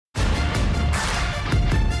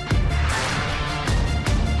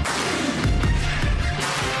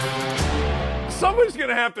Somebody's going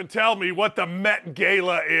to have to tell me what the Met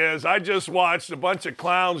Gala is. I just watched a bunch of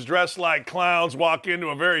clowns dressed like clowns walk into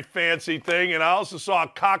a very fancy thing, and I also saw a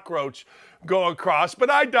cockroach go across. But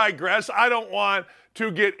I digress. I don't want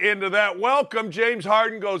to get into that. Welcome. James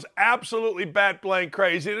Harden goes absolutely bat-blank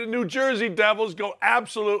crazy. The New Jersey Devils go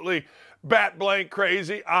absolutely bat-blank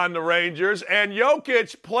crazy on the Rangers. And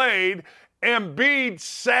Jokic played, Embiid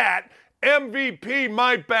sat, MVP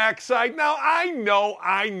my backside. Now, I know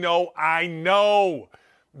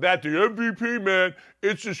that the MVP, man,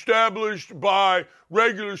 it's established by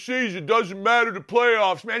regular season. Doesn't matter the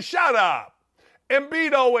playoffs, man. Shut up.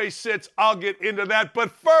 Embiid always sits. I'll get into that.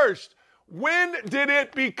 But first, when did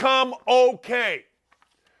it become okay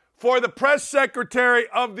for the press secretary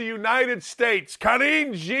of the United States,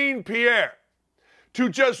 Karine Jean-Pierre, to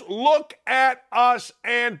just look at us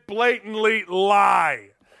and blatantly lie?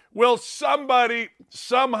 Will somebody,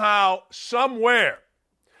 somehow, somewhere,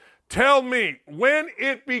 tell me when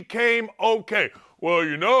it became okay? Well,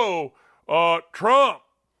 you know, Trump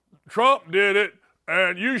did it,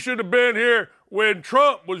 and you should have been here when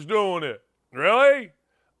Trump was doing it. Really?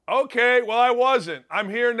 Okay, well, I wasn't. I'm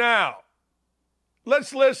here now.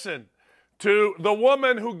 Let's listen to the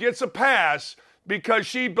woman who gets a pass because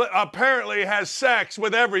she apparently has sex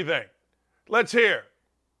with everything. Let's hear.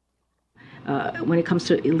 When it comes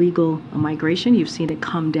to illegal migration, you've seen it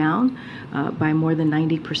come down by more than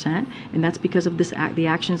 90%, and that's because of the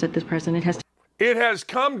actions that this president has. It has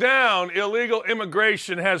come down. Illegal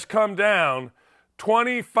immigration has come down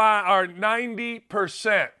 25 or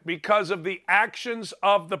 90% because of the actions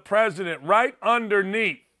of the president. Right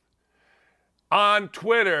underneath on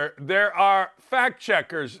Twitter, there are fact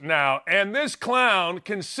checkers now, and this clown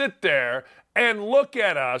can sit there and look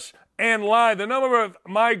at us and lie. The number of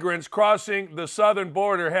migrants crossing the southern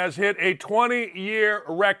border has hit a 20-year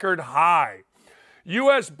record high.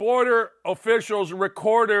 U.S. border officials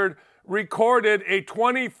recorded a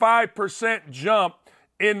 25% jump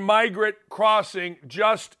in migrant crossing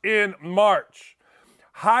just in March.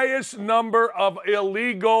 Highest number of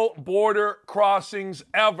illegal border crossings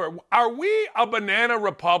ever. Are we a banana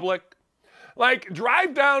republic? Like,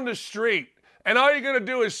 drive down the street and all you're going to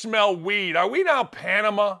do is smell weed. Are we now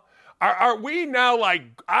Panama? Are we now like,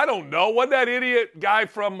 I don't know, what that idiot guy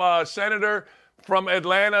from Senator from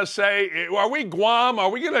Atlanta say? Are we Guam? Are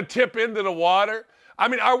we going to tip into the water? I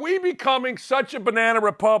mean, are we becoming such a banana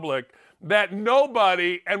republic that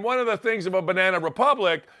nobody, and one of the things of a banana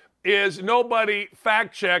republic is nobody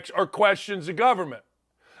fact checks or questions the government?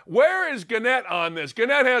 Where is Gannett on this?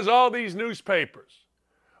 Gannett has all these newspapers.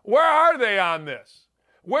 Where are they on this?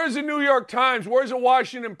 Where's the New York Times? Where's the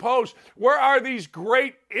Washington Post? Where are these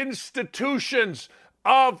great institutions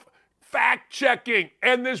of fact-checking?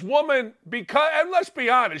 And this woman, and let's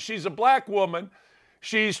be honest, she's a black woman.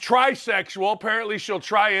 She's trisexual. Apparently she'll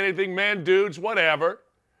try anything, men, dudes, whatever.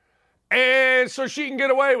 And so she can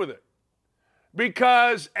get away with it.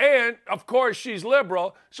 And of course she's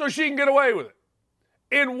liberal, so she can get away with it.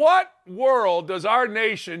 In what world does our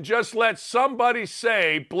nation just let somebody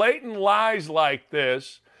say blatant lies like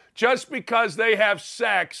this just because they have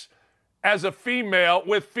sex as a female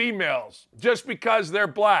with females, just because they're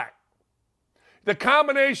black? The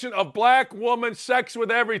combination of black woman, sex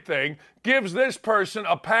with everything, gives this person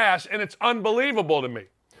a pass, and it's unbelievable to me.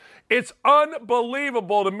 It's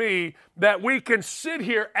unbelievable to me that we can sit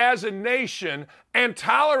here as a nation and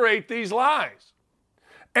tolerate these lies.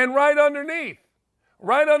 And right underneath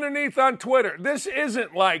on Twitter, this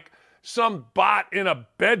isn't like some bot in a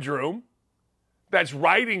bedroom that's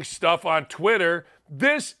writing stuff on Twitter.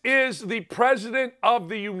 This is the President of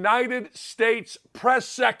the United States press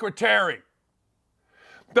secretary,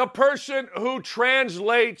 the person who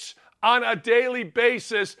translates on a daily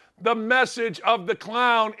basis the message of the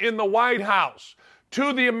clown in the White House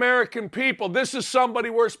to the American people. This is somebody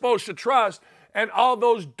we're supposed to trust, and all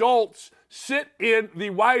those dolts sit in the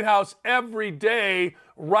White House every day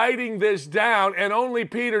writing this down, and only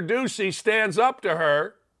Peter Doocy stands up to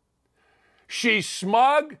her. She's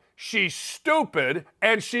smug, she's stupid,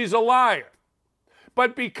 and she's a liar.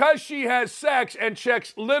 But because she has sex and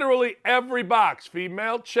checks literally every box,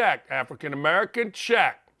 female, check, African American,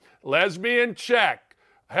 check, lesbian, check,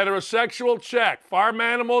 heterosexual, check, farm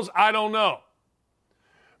animals, I don't know.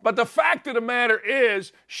 But the fact of the matter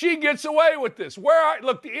is, she gets away with this.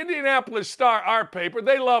 Look, the Indianapolis Star, our paper,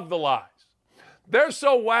 they love the lies. They're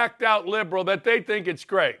so whacked out liberal that they think it's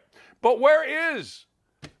great. But where is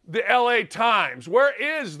the LA Times? Where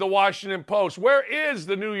is the Washington Post? Where is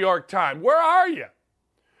the New York Times? Where are you?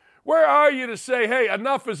 Where are you to say, hey,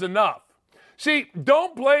 enough is enough? See,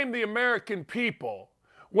 don't blame the American people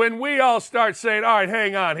when we all start saying, all right,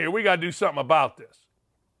 hang on here, we got to do something about this.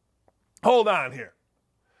 Hold on here.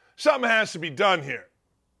 Something has to be done here.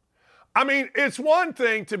 I mean, it's one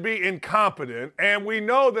thing to be incompetent, and we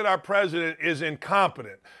know that our president is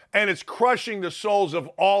incompetent, and it's crushing the souls of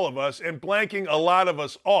all of us and blanking a lot of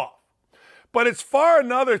us off. But it's far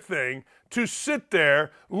another thing to sit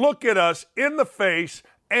there, look at us in the face,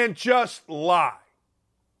 and just lie.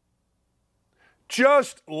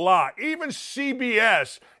 Just lie. Even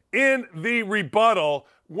CBS in the rebuttal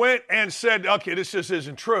went and said, okay, this just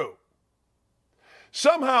isn't true.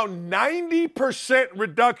 Somehow 90%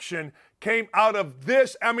 reduction came out of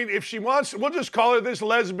this. I mean, if she wants, we'll just call her this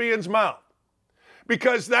lesbian's mouth.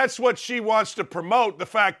 Because that's what she wants to promote, the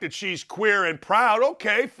fact that she's queer and proud.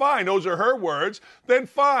 Okay, fine. Those are her words. Then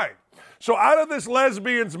fine. So out of this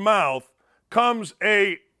lesbian's mouth comes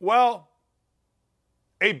a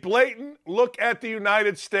blatant look at the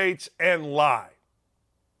United States and lie.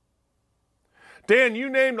 Dan, you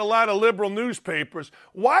named a lot of liberal newspapers.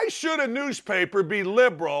 Why should a newspaper be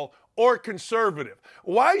liberal or conservative?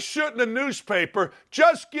 Why shouldn't a newspaper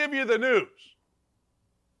just give you the news?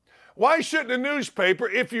 Why shouldn't a newspaper,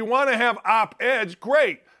 if you want to have op-eds,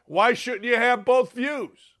 great. Why shouldn't you have both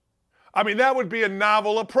views? I mean, that would be a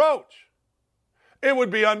novel approach. It would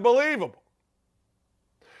be unbelievable.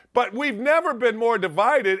 But we've never been more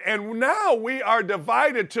divided, and now we are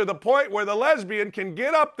divided to the point where the lesbian can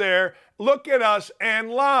get up there, look at us, and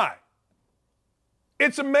lie.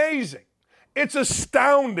 It's amazing. It's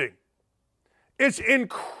astounding. It's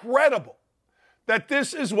incredible that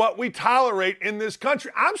this is what we tolerate in this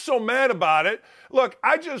country. I'm so mad about it. Look,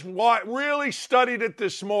 I just really studied it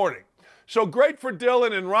this morning. So great for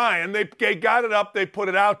Dylan and Ryan. They got it up, they put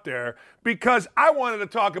it out there, because I wanted to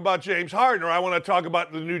talk about James Harden, or I want to talk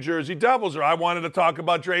about the New Jersey Devils, or I wanted to talk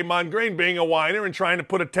about Draymond Green being a whiner and trying to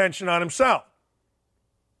put attention on himself.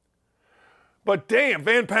 But damn,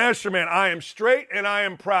 Van Pastor, man, I am straight and I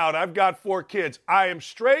am proud. I've got 4 kids. I am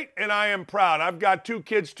straight and I am proud. I've got 2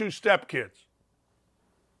 kids, 2 stepkids.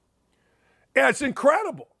 Yeah, it's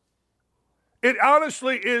incredible. It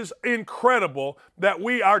honestly is incredible that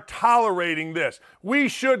we are tolerating this. We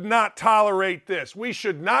should not tolerate this. We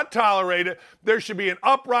should not tolerate it. There should be an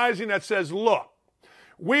uprising that says, look,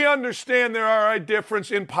 we understand there are a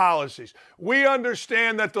difference in policies. We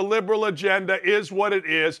understand that the liberal agenda is what it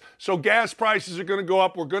is. So gas prices are going to go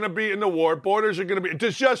up. We're going to be in the war. Borders are going to be.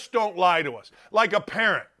 Just don't lie to us. Like a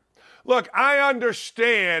parent. Look, I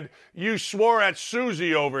understand you swore at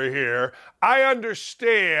Susie over here. I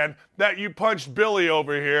understand that you punched Billy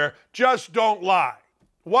over here. Just don't lie.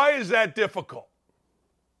 Why is that difficult?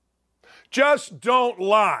 Just don't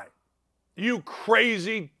lie, you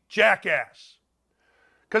crazy jackass.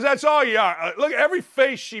 Because that's all you are. Look, every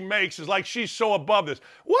face she makes is like she's so above this.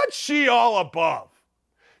 What's she all above?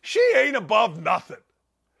 She ain't above nothing.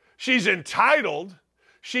 She's entitled.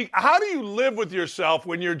 How do you live with yourself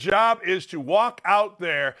when your job is to walk out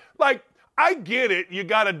there? Like, I get it, you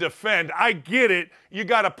got to defend. I get it, you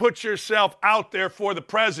got to put yourself out there for the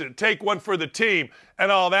president, take one for the team,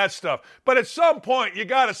 and all that stuff. But at some point, you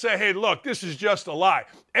got to say, hey, look, this is just a lie.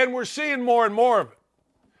 And we're seeing more and more of it.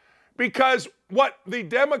 Because what the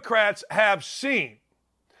Democrats have seen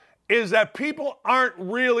is that people aren't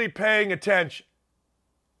really paying attention.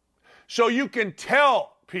 So you can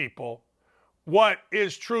tell people what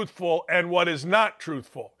is truthful and what is not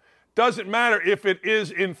truthful. Doesn't matter if it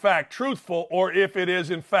is in fact truthful or if it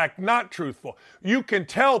is in fact not truthful. You can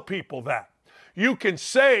tell people that. You can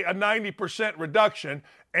say a 90% reduction,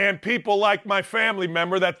 and people like my family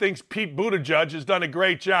member that thinks Pete Buttigieg has done a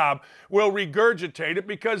great job will regurgitate it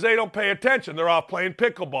because they don't pay attention. They're off playing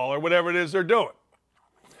pickleball or whatever it is they're doing.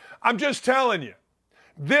 I'm just telling you.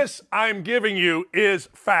 This I'm giving you is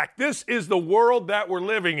fact. This is the world that we're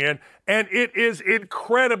living in, and it is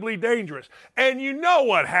incredibly dangerous. And you know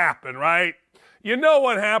what happened, right? You know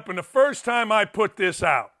what happened the first time I put this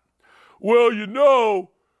out. Well, you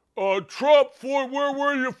know, Trump, where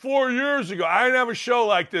were you 4 years ago? I didn't have a show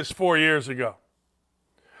like this 4 years ago.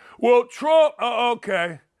 Well, Trump,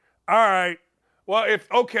 okay, all right. Well,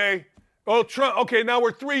 Trump, okay, now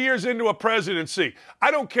we're 3 years into a presidency.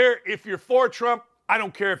 I don't care if you're for Trump. I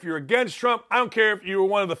don't care if you're against Trump. I don't care if you were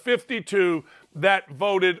one of the 52 that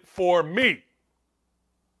voted for me.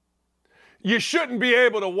 You shouldn't be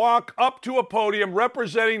able to walk up to a podium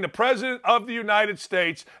representing the President of the United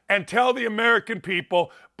States and tell the American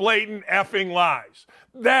people blatant effing lies.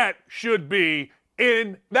 That should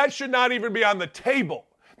not even be on the table.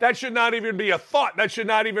 That should not even be a thought. That should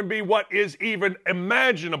not even be what is even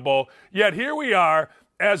imaginable. Yet here we are,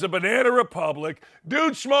 as a banana republic,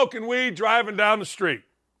 dude smoking weed driving down the street.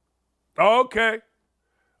 Okay.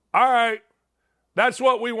 All right. That's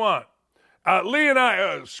what we want. Lee and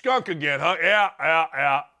I, skunk again, huh?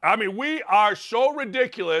 Yeah. I mean, we are so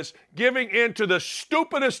ridiculous giving in to the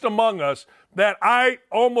stupidest among us that I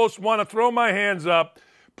almost want to throw my hands up,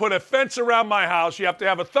 put a fence around my house. You have to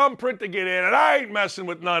have a thumbprint to get in, and I ain't messing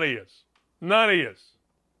with none of yous. None of yous.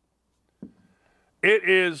 It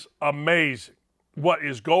is amazing what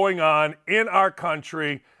is going on in our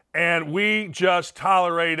country, and we just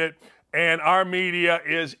tolerate it, and our media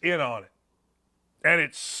is in on it. And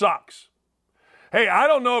it sucks. Hey, I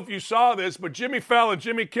don't know if you saw this, but Jimmy Fallon,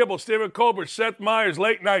 Jimmy Kimmel, Stephen Colbert, Seth Meyers'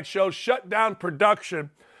 late night show shut down production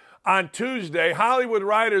on Tuesday. Hollywood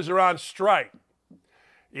writers are on strike.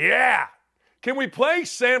 Yeah. Can we play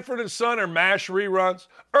Sanford and Son or MASH reruns?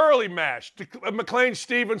 Early MASH, McLean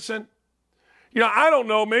Stevenson. You know, I don't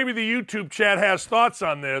know. Maybe the YouTube chat has thoughts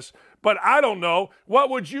on this, but I don't know. What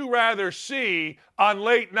would you rather see on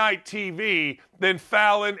late night TV than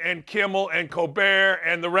Fallon and Kimmel and Colbert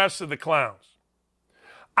and the rest of the clowns?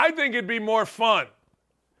 I think it'd be more fun.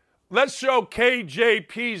 Let's show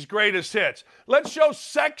KJP's greatest hits. Let's show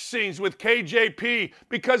sex scenes with KJP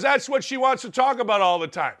because that's what she wants to talk about all the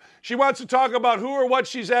time. She wants to talk about who or what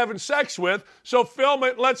she's having sex with, so film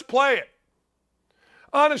it, let's play it.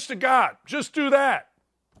 Honest to God, just do that.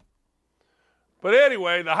 But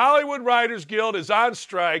anyway, the Hollywood Writers Guild is on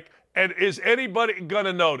strike, and is anybody going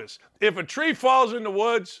to notice? If a tree falls in the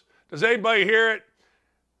woods, does anybody hear it?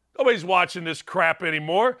 Nobody's watching this crap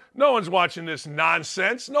anymore. No one's watching this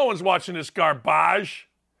nonsense. No one's watching this garbage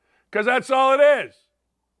because that's all it is.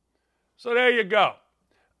 So there you go.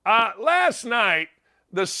 Last night,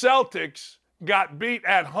 the Celtics got beat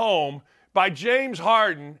at home by James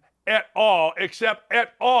Harden et al., except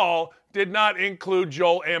et al. Did not include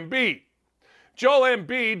Joel Embiid. Joel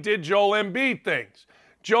Embiid did Joel Embiid things.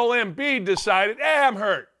 Joel Embiid decided, I'm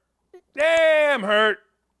hurt. I'm hurt.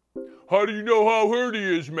 How do you know how hurt he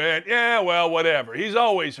is, man? Yeah, well, whatever. He's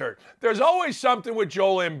always hurt. There's always something with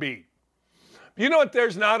Joel Embiid. You know what?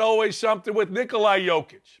 There's not always something with Nikola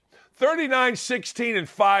Jokic. 39, 16, and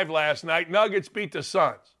 5 last night. Nuggets beat the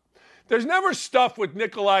Suns. There's never stuff with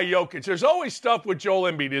Nikola Jokic. There's always stuff with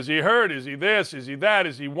Joel Embiid. Is he hurt? Is he this? Is he that?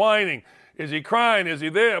 Is he whining? Is he crying? Is he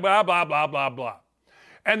there? Blah, blah, blah, blah, blah.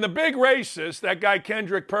 And the big racist, that guy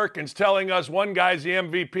Kendrick Perkins, telling us one guy's the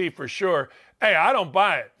MVP for sure. Hey, I don't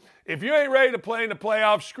buy it. If you ain't ready to play in the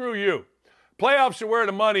playoffs, screw you. Playoffs are where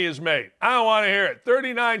the money is made. I don't want to hear it.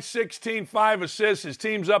 39, 16, 5 assists. His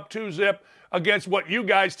team's up 2-0 against what you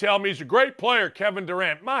guys tell me is a great player, Kevin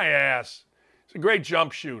Durant. My ass. He's a great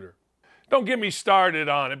jump shooter. Don't get me started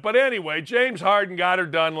on it. But anyway, James Harden got her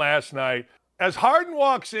done last night. As Harden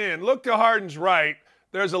walks in, look to Harden's right.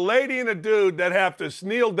 There's a lady and a dude that have to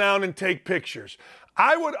kneel down and take pictures.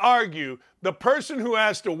 I would argue the person who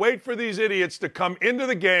has to wait for these idiots to come into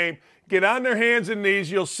the game, get on their hands and knees,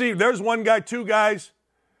 you'll see there's one guy, 2 guys,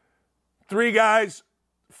 3 guys,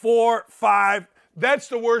 4, 5. That's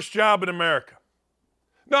the worst job in America.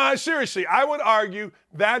 No, seriously, I would argue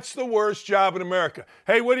that's the worst job in America.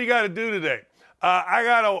 Hey, what do you got to do today? I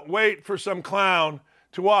got to wait for some clown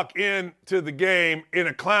to walk into the game in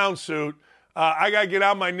a clown suit. I got to get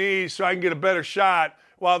on my knees so I can get a better shot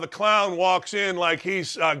while the clown walks in like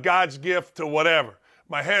he's God's gift to whatever.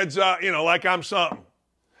 My head's, like I'm something.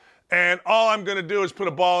 And all I'm going to do is put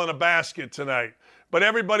a ball in a basket tonight. But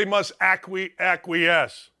everybody must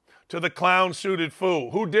acquiesce to the clown-suited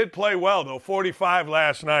fool, who did play well, though. 45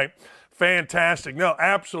 last night. Fantastic. No,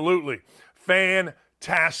 absolutely.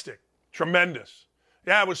 Fantastic. Tremendous.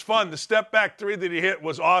 Yeah, it was fun. The step-back 3 that he hit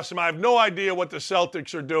was awesome. I have no idea what the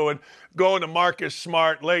Celtics are doing, going to Marcus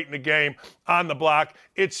Smart late in the game on the block.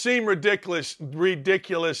 It seemed ridiculous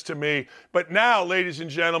to me. But now, ladies and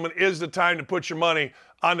gentlemen, is the time to put your money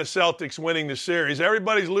on the Celtics winning the series.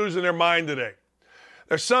 Everybody's losing their mind today.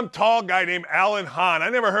 There's some tall guy named Alan Hahn. I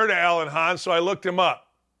never heard of Alan Hahn, so I looked him up.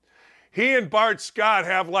 He and Bart Scott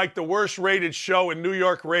have like the worst rated show in New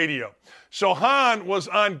York radio. So Hahn was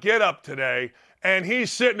on Get Up today, and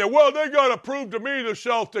he's sitting there, well, they got to prove to me, the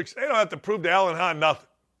Celtics. They don't have to prove to Alan Hahn nothing.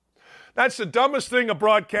 That's the dumbest thing a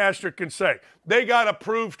broadcaster can say. They got to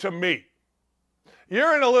prove to me.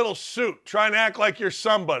 You're in a little suit trying to act like you're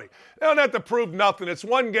somebody. They don't have to prove nothing. It's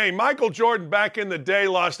one game. Michael Jordan back in the day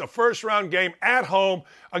lost a first-round game at home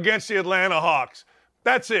against the Atlanta Hawks.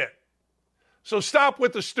 That's it. So stop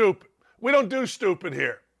with the stupid. We don't do stupid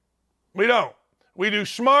here. We don't. We do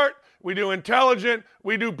smart. We do intelligent.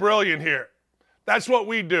 We do brilliant here. That's what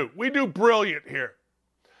we do. We do brilliant here.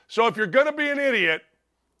 So if you're going to be an idiot,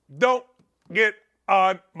 don't get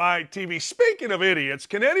on my TV. Speaking of idiots,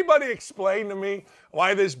 can anybody explain to me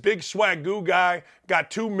why this big swagoo guy got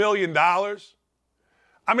 $2 million?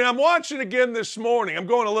 I mean, I'm watching again this morning. I'm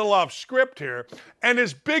going a little off script here. And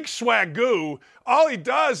this big swagoo, all he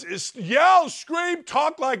does is yell, scream,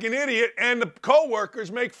 talk like an idiot, and the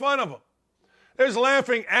co-workers make fun of him. They're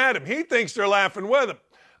laughing at him. He thinks they're laughing with him.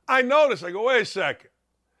 I notice, I go, wait a second.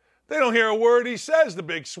 They don't hear a word he says, the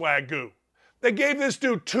big swagoo. They gave this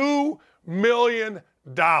dude $2 million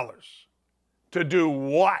to do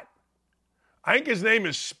what? I think his name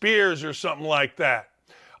is Spears or something like that.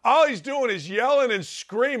 All he's doing is yelling and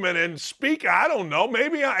screaming and speaking. I don't know.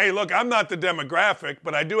 Maybe, hey, look, I'm not the demographic,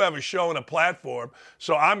 but I do have a show and a platform,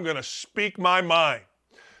 so I'm going to speak my mind.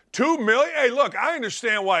 $2 million? Hey, look, I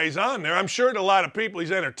understand why he's on there. I'm sure to a lot of people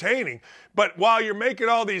he's entertaining. But while you're making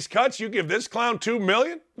all these cuts, you give this clown $2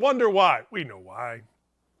 million? Wonder why. We know why.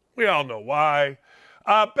 We all know why.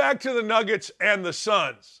 Back to the Nuggets and the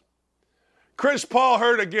Suns. Chris Paul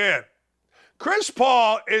hurt again. Chris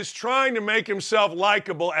Paul is trying to make himself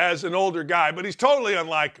likable as an older guy, but he's totally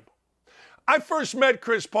unlikable. I first met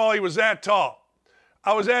Chris Paul, he was that tall.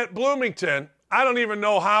 I was at Bloomington. I don't even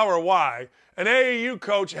know how or why. An AAU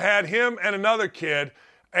coach had him and another kid,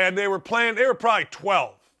 and they were probably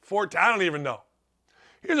 12, 14, I don't even know.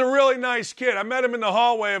 He was a really nice kid. I met him in the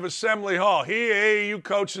hallway of Assembly Hall. He, AAU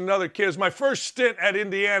coach, and another kid. It was my first stint at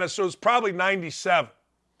Indiana, so it was probably 97.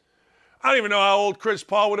 I don't even know how old Chris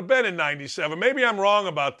Paul would have been in 97. Maybe I'm wrong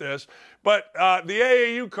about this, but the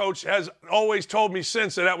AAU coach has always told me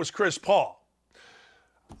since that was Chris Paul.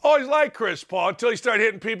 Always liked Chris Paul until he started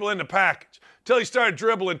hitting people in the package, until he started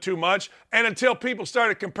dribbling too much, and until people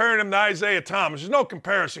started comparing him to Isaiah Thomas. There's no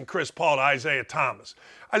comparison, Chris Paul to Isaiah Thomas.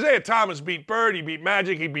 Isaiah Thomas beat Bird, he beat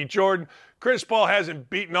Magic, he beat Jordan. Chris Paul hasn't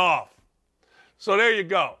beaten off. So there you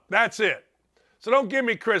go. That's it. So don't give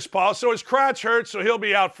me Chris Paul. So his crotch hurts, so he'll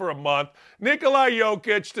be out for a month. Nikola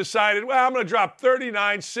Jokic decided, well, I'm going to drop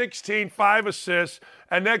 39, 16, 5 assists,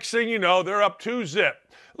 and next thing you know, they're up 2-0.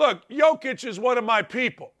 Look, Jokic is one of my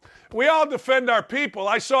people. We all defend our people.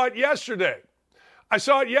 I saw it yesterday.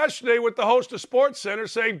 With the host of SportsCenter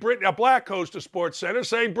saying, a black host of SportsCenter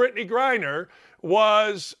saying Brittany Griner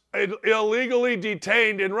was illegally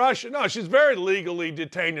detained in Russia. No, she's very legally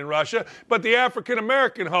detained in Russia, but the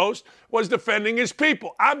African-American host was defending his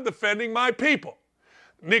people. I'm defending my people.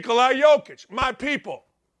 Nikola Jokic, my people.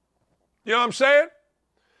 You know what I'm saying?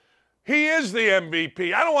 He is the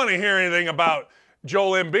MVP. I don't want to hear anything about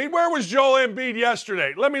Joel Embiid. Where was Joel Embiid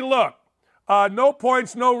yesterday? Let me look. No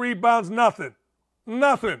points, no rebounds, nothing.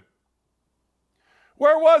 Nothing.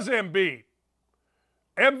 Where was Embiid?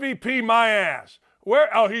 MVP my ass.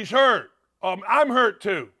 Where? Oh, he's hurt. I'm hurt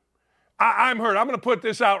too. I'm hurt. I'm going to put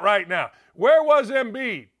this out right now. Where was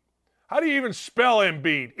Embiid? How do you even spell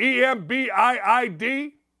Embiid?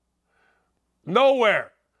 E-M-B-I-I-D?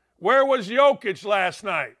 Nowhere. Where was Jokic last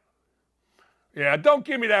night? Yeah, don't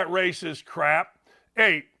give me that racist crap.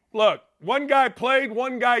 Hey, look, one guy played,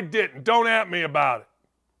 one guy didn't. Don't at me about it.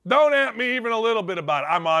 Don't at me even a little bit about it.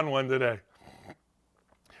 I'm on one today.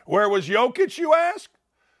 Where was Jokic, you ask?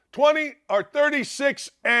 20 or 36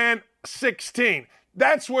 and 16.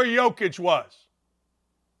 That's where Jokic was.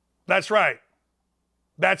 That's right.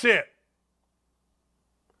 That's it.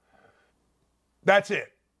 That's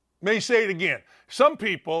it. Let me say it again. Some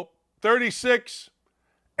people, 36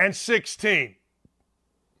 and 16.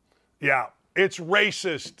 Yeah, it's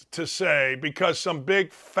racist to say because some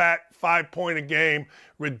big fat 5-point-a-game,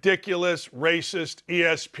 ridiculous, racist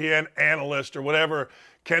ESPN analyst or whatever,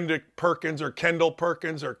 Kendrick Perkins or Kendall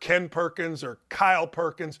Perkins or Ken Perkins or Kyle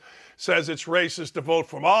Perkins says it's racist to vote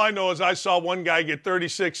for him. All I know is I saw one guy get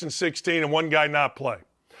 36 and 16 and one guy not play.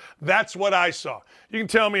 That's what I saw. You can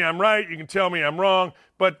tell me I'm right, you can tell me I'm wrong,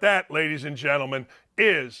 but that, ladies and gentlemen,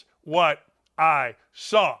 is what I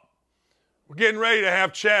saw. We're getting ready to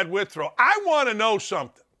have Chad Withrow. I want to know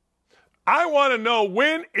something. I want to know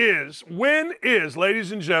when is,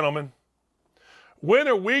 ladies and gentlemen, when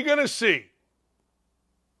are we going to see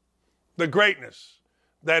the greatness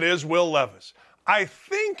that is Will Levis? I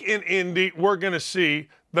think in Indy we're going to see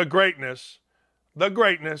the greatness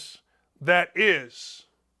that is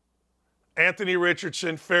Anthony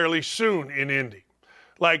Richardson fairly soon in Indy.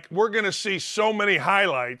 Like, we're going to see so many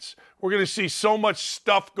highlights. We're going to see so much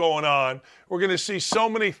stuff going on. We're going to see so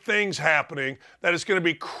many things happening that it's going to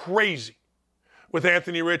be crazy with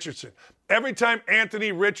Anthony Richardson. Every time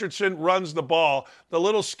Anthony Richardson runs the ball, the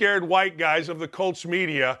little scared white guys of the Colts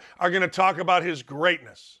media are going to talk about his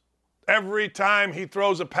greatness. Every time he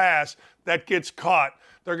throws a pass that gets caught,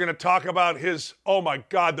 they're going to talk about his, oh my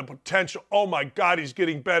God, the potential. Oh my God, he's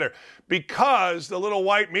getting better. Because the little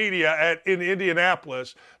white media in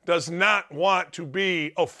Indianapolis does not want to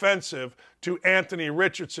be offensive to Anthony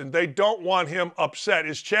Richardson. They don't want him upset.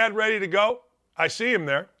 Is Chad ready to go? I see him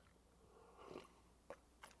there.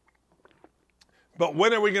 But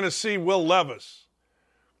when are we going to see Will Levis?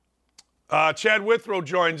 Chad Withrow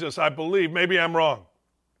joins us, I believe. Maybe I'm wrong.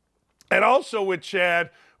 And also with Chad,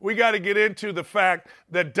 we got to get into the fact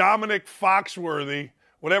that Dominic Foxworthy,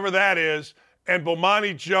 whatever that is, and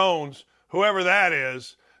Bomani Jones, whoever that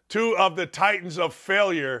is, two of the titans of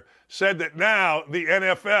failure, said that now the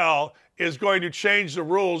NFL is going to change the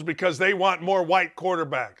rules because they want more white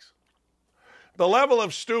quarterbacks. The level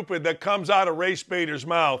of stupid that comes out of race baiter's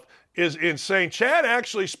mouth is insane. Chad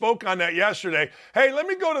actually spoke on that yesterday. Hey, let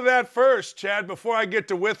me go to that first, Chad, before I get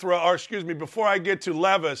to before I get to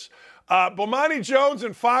Levis. Bomani Jones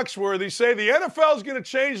and Foxworthy say the NFL is going to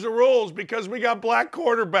change the rules because we got black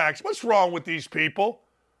quarterbacks. What's wrong with these people?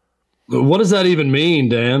 What does that even mean,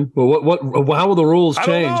 Dan? How will the rules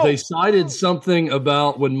change? They cited something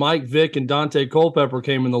about when Mike Vick and Dante Culpepper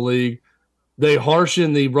came in the league, they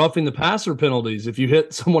harshened the roughing the passer penalties if you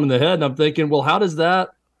hit someone in the head. And I'm thinking, well, how does that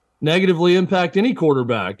negatively impact any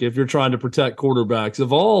quarterback if you're trying to protect quarterbacks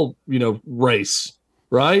of all, race,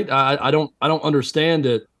 right? I don't understand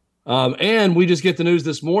it. And we just get the news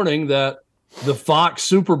this morning that the Fox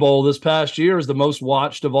Super Bowl this past year is the most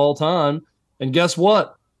watched of all time. And guess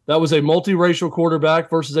what? That was a multiracial quarterback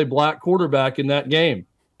versus a black quarterback in that game.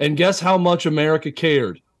 And guess how much America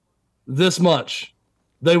cared? This much.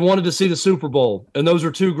 They wanted to see the Super Bowl. And those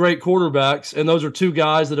are two great quarterbacks. And those are two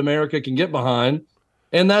guys that America can get behind.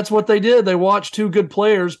 And that's what they did. They watched two good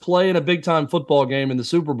players play in a big-time football game in the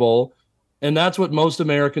Super Bowl. And that's what most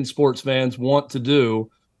American sports fans want to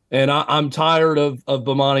do. And I'm tired of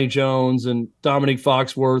Bomani Jones and Dominique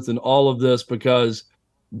Foxworth and all of this because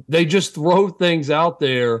they just throw things out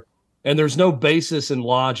there and there's no basis in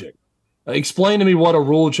logic. Explain to me what a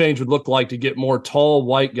rule change would look like to get more tall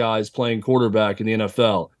white guys playing quarterback in the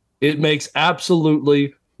NFL. It makes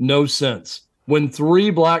absolutely no sense. When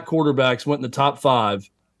 3 black quarterbacks went in the top 5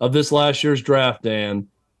 of this last year's draft, Dan,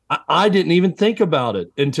 I didn't even think about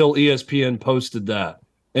it until ESPN posted that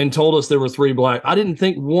and told us there were 3 black. I didn't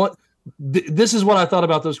think this is what I thought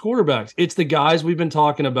about those quarterbacks. It's the guys we've been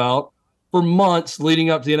talking about for months leading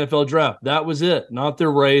up to the NFL draft. That was it. Not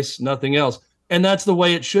their race, nothing else. And that's the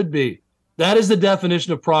way it should be. That is the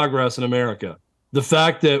definition of progress in America. The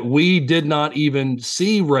fact that we did not even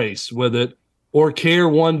see race with it or care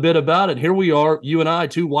one bit about it. Here we are, you and I,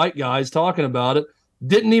 2 white guys talking about it,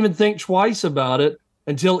 didn't even think twice about it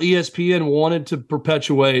until ESPN wanted to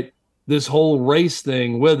perpetuate this whole race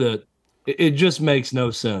thing with it. It just makes no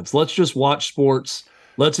sense. Let's just watch sports.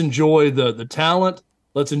 Let's enjoy the talent.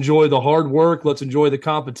 Let's enjoy the hard work. Let's enjoy the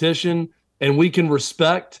competition. And we can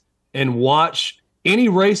respect and watch any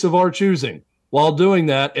race of our choosing while doing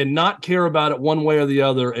that and not care about it one way or the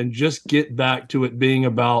other and just get back to it being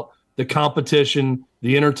about the competition,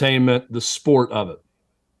 the entertainment, the sport of it.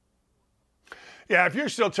 Yeah, if you're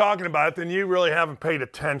still talking about it, then you really haven't paid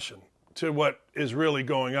attention to what is really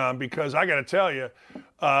going on because I got to tell you,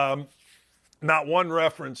 not one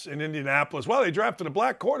reference in Indianapolis. Well, they drafted a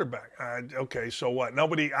black quarterback. Okay, so what?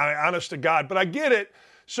 Honest to God. But I get it.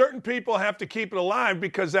 Certain people have to keep it alive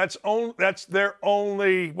because that's their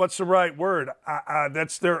only, what's the right word?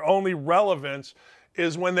 That's their only relevance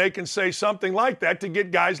is when they can say something like that to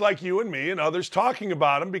get guys like you and me and others talking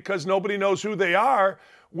about them because nobody knows who they are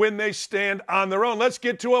when they stand on their own. Let's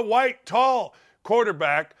get to a white, tall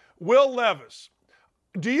quarterback, Will Levis.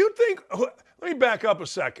 Do you think, let me back up a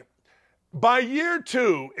second. By year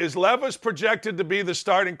 2, is Levis projected to be the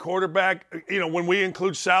starting quarterback, when we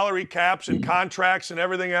include salary caps and contracts and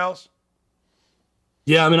everything else?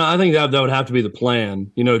 Yeah, I mean, I think that would have to be the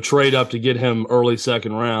plan. Trade up to get him early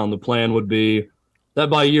second round. The plan would be that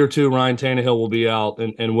by year 2, Ryan Tannehill will be out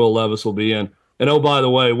and Will Levis will be in. And oh, by the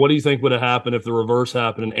way, what do you think would have happened if the reverse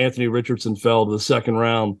happened and Anthony Richardson fell to the second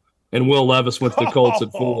round and Will Levis went to the Colts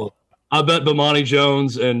at 4? I bet Bomani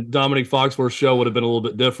Jones and Dominique Foxworth's show would have been a little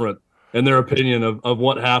bit different in their opinion of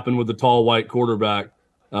what happened with the tall white quarterback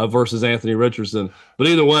versus Anthony Richardson. But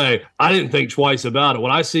either way, I didn't think twice about it.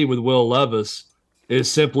 What I see with Will Levis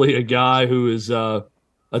is simply a guy who is a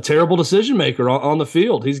terrible decision maker on the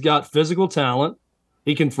field. He's got physical talent.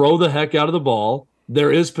 He can throw the heck out of the ball.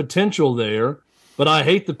 There is potential there. But I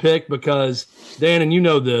hate the pick because, Dan, and you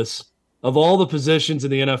know this, of all the positions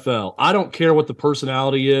in the NFL, I don't care what the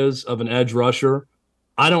personality is of an edge rusher.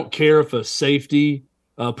 I don't care if a safety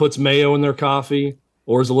puts mayo in their coffee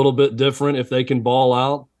or is a little bit different if they can ball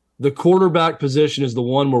out. The quarterback position is the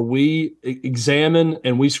one where we examine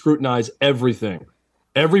and we scrutinize everything.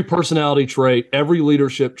 Every personality trait, every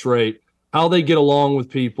leadership trait, how they get along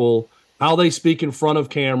with people, how they speak in front of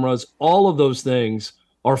cameras, all of those things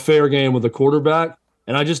are fair game with the quarterback.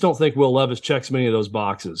 And I just don't think Will Levis checks many of those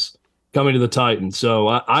boxes coming to the Titans. So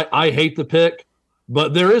I hate the pick,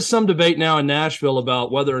 but there is some debate now in Nashville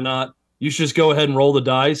about whether or not you should just go ahead and roll the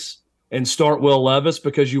dice and start Will Levis,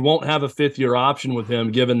 because you won't have a fifth-year option with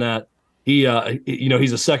him, given that he's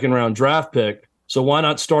a second-round draft pick. So why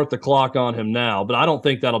not start the clock on him now? But I don't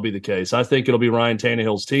think that'll be the case. I think it'll be Ryan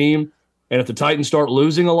Tannehill's team. And if the Titans start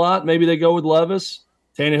losing a lot, maybe they go with Levis.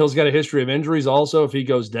 Tannehill's got a history of injuries also. If he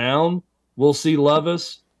goes down, we'll see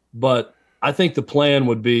Levis. But I think the plan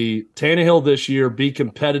would be Tannehill this year, be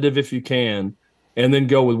competitive if you can, and then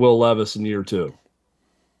go with Will Levis in year 2.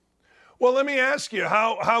 Well, let me ask you,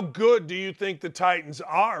 how good do you think the Titans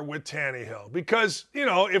are with Tannehill? Because,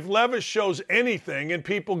 if Levis shows anything and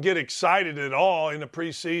people get excited at all in the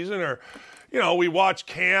preseason, or, we watch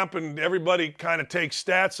camp and everybody kind of takes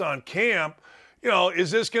stats on camp,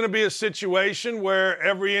 is this going to be a situation where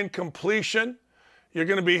every incompletion you're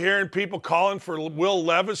going to be hearing people calling for Will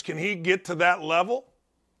Levis? Can he get to that level?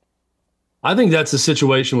 I think that's the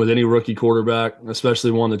situation with any rookie quarterback, especially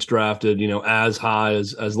one that's drafted, as high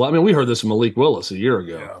as we heard this from Malik Willis a year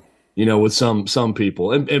ago, with some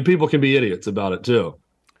people. And people can be idiots about it too.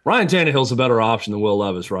 Ryan Tannehill's a better option than Will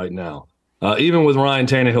Levis right now. Even with Ryan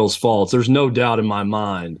Tannehill's faults, there's no doubt in my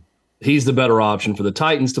mind he's the better option for the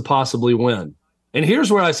Titans to possibly win. And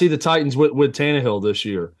here's where I see the Titans with Tannehill this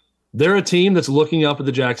year. They're a team that's looking up at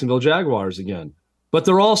the Jacksonville Jaguars again. But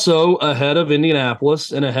they're also ahead of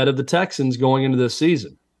Indianapolis and ahead of the Texans going into this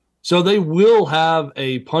season. So they will have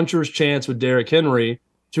a puncher's chance with Derrick Henry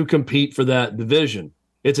to compete for that division.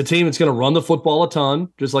 It's a team that's going to run the football a ton,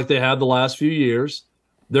 just like they have the last few years.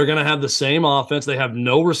 They're going to have the same offense. They have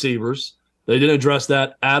no receivers. They didn't address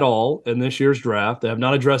that at all in this year's draft. They have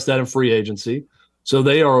not addressed that in free agency. So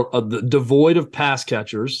they are devoid of pass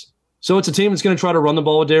catchers. So it's a team that's going to try to run the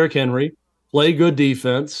ball with Derrick Henry, play good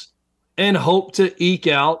defense, and hope to eke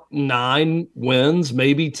out 9 wins,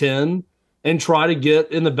 maybe 10, and try to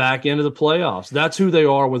get in the back end of the playoffs. That's who they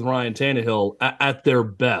are with Ryan Tannehill at their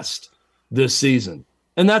best this season.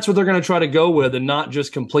 And that's what they're going to try to go with, and not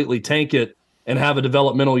just completely tank it and have a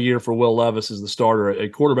developmental year for Will Levis as the starter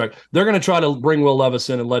at quarterback. They're going to try to bring Will Levis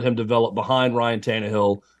in and let him develop behind Ryan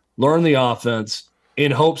Tannehill, learn the offense,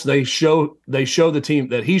 in hopes they show the team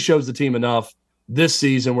that he shows the team enough this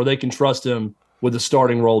season where they can trust him with the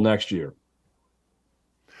starting role next year.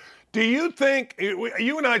 Do you think,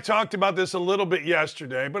 you and I talked about this a little bit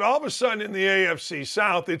yesterday, but all of a sudden in the AFC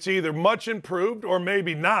South, it's either much improved or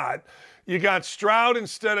maybe not. You got Stroud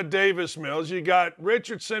instead of Davis Mills. You got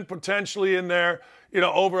Richardson potentially in there.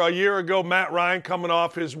 Over a year ago, Matt Ryan coming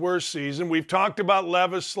off his worst season. We've talked about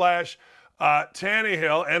Levis /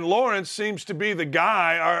 Tannehill, and Lawrence seems to be the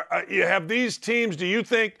guy. You have these teams, do you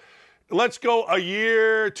think, let's go a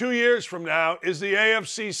year, 2 years from now, is the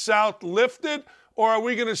AFC South lifted, or are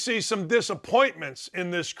we going to see some disappointments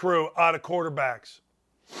in this crew out of quarterbacks?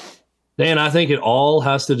 Dan, I think it all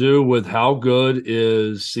has to do with how good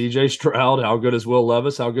is C.J. Stroud, how good is Will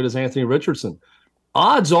Levis, how good is Anthony Richardson.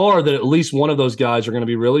 Odds are that at least one of those guys are going to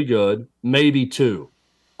be really good, maybe 2.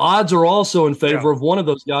 Odds are also in favor of one of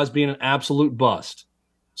those guys being an absolute bust.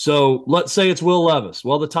 So let's say it's Will Levis.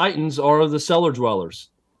 Well, the Titans are the cellar dwellers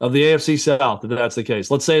of the AFC South, if that's the case.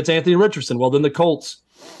 Let's say it's Anthony Richardson. Well, then the Colts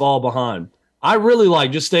fall behind. I really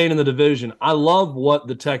like just staying in the division. I love what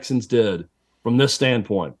the Texans did from this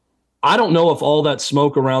standpoint. I don't know if all that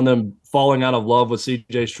smoke around them falling out of love with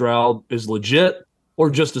C.J. Stroud is legit or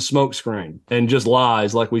just a smokescreen and just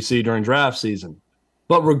lies like we see during draft season.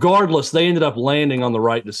 But regardless, they ended up landing on the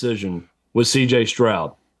right decision with C.J.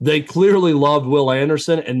 Stroud. They clearly loved Will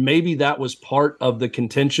Anderson, and maybe that was part of the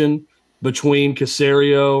contention between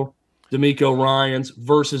Caserio, DeMeco Ryans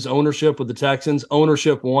versus ownership with the Texans.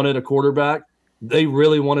 Ownership wanted a quarterback. They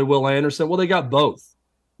really wanted Will Anderson. Well, they got both.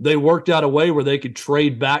 They worked out a way where they could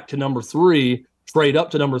trade back to number 3, trade up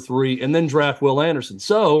to number 3, and then draft Will Anderson.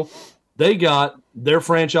 So they got their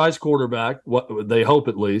franchise quarterback, what they hope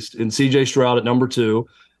at least, in C.J. Stroud at number 2,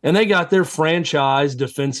 and they got their franchise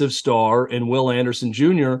defensive star in Will Anderson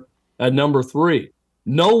Jr. at number 3.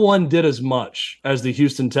 No one did as much as the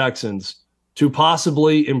Houston Texans to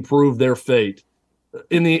possibly improve their fate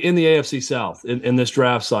in the AFC South in this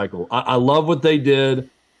draft cycle. I love what they did.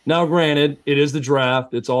 Now, granted, it is the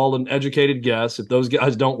draft. It's all an educated guess. If those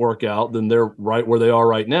guys don't work out, then they're right where they are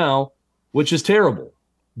right now, which is terrible.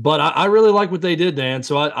 But I really like what they did, Dan.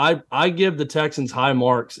 So I give the Texans high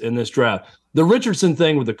marks in this draft. The Richardson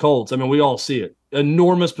thing with the Colts, I mean, we all see it.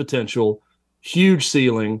 Enormous potential, huge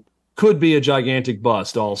ceiling, could be a gigantic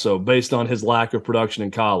bust also based on his lack of production in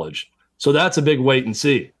college. So that's a big wait and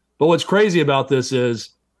see. But what's crazy about this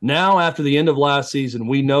is Now, after the end of last season,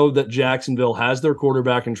 we know that Jacksonville has their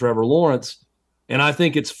quarterback in Trevor Lawrence, and I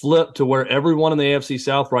think it's flipped to where everyone in the AFC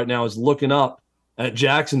South right now is looking up at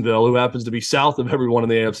Jacksonville, who happens to be south of everyone in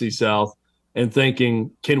the AFC South, and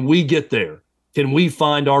thinking, can we get there? Can we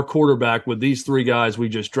find our quarterback with these three guys we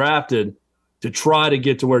just drafted to try to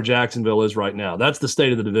get to where Jacksonville is right now? That's the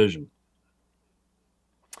state of the division.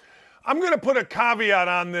 I'm going to put a caveat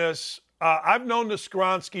on this. I've known the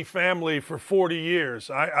Skronsky family for 40 years.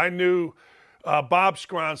 I knew Bob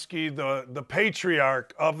Skronsky, the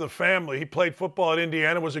patriarch of the family. He played football at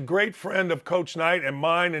Indiana, was a great friend of Coach Knight and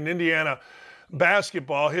mine in Indiana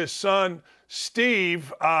basketball. His son,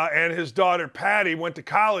 Steve, and his daughter, Patty, went to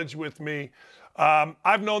college with me.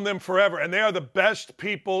 I've known them forever, and they are the best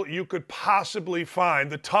people you could possibly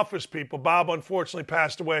find, the toughest people. Bob unfortunately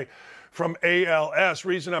passed away from ALS.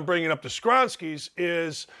 Reason I'm bringing up the Skronskys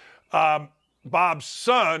is Bob's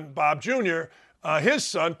son, Bob Jr., his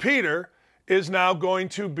son, Peter, is now going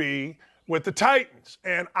to be with the Titans.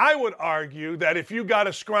 And I would argue that if you got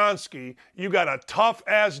a Skronsky, you got a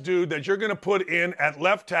tough-ass dude that you're going to put in at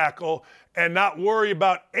left tackle and not worry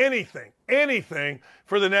about anything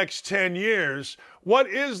for the next 10 years. What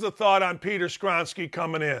is the thought on Peter Skronsky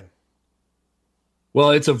coming in?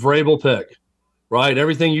 Well, it's a Vrabel pick, right?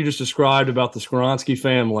 Everything you just described about the Skronsky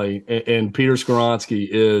family and Peter Skronsky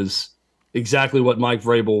is exactly what Mike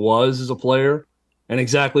Vrabel was as a player and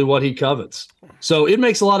exactly what he covets. So it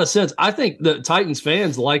makes a lot of sense. I think the Titans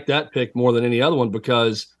fans like that pick more than any other one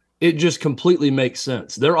because it just completely makes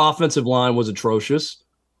sense. Their offensive line was atrocious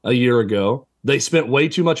a year ago. They spent way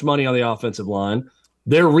too much money on the offensive line.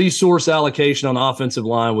 Their resource allocation on offensive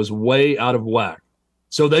line was way out of whack.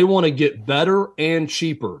 So they want to get better and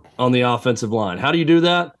cheaper on the offensive line. How do you do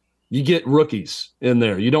that? You get rookies in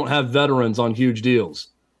there. You don't have veterans on huge deals.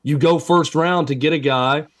 You go first round to get a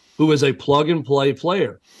guy who is a plug-and-play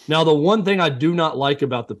player. Now, the one thing I do not like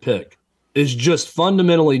about the pick is just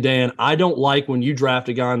fundamentally, Dan, I don't like when you draft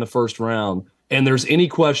a guy in the first round and there's any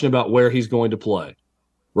question about where he's going to play,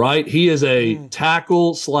 right? He is a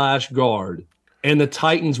tackle/guard, and the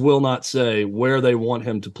Titans will not say where they want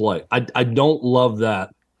him to play. I don't love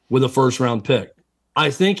that with a first-round pick.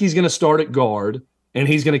 I think he's going to start at guard, and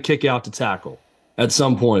he's going to kick out to tackle at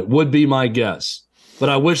some point, would be my guess. But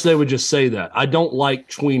I wish they would just say that. I don't like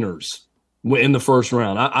tweeners in the first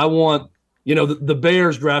round. I want, the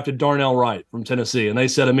Bears drafted Darnell Wright from Tennessee, and they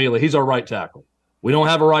said immediately, he's our right tackle. We don't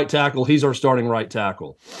have a right tackle. He's our starting right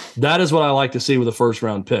tackle. That is what I like to see with a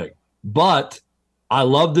first-round pick. But I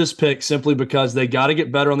love this pick simply because they got to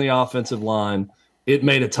get better on the offensive line. It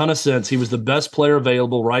made a ton of sense. He was the best player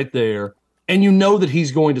available right there. And you know that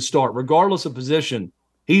he's going to start, regardless of position.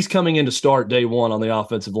 He's coming in to start day one on the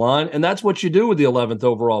offensive line, and that's what you do with the 11th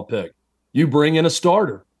overall pick. You bring in a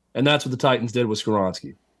starter, and that's what the Titans did with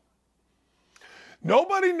Skronsky.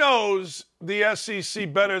 Nobody knows the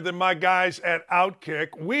SEC better than my guys at Outkick.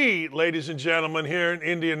 We, ladies and gentlemen, here in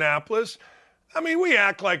Indianapolis, we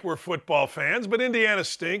act like we're football fans, but Indiana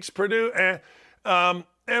stinks, Purdue,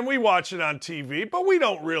 and we watch it on TV, but we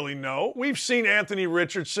don't really know. We've seen Anthony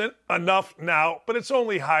Richardson enough now, but it's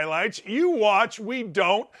only highlights. You watch, we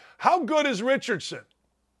don't. How good is Richardson?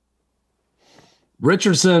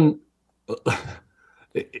 Richardson,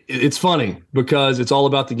 it's funny because it's all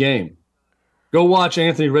about the game. Go watch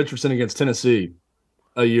Anthony Richardson against Tennessee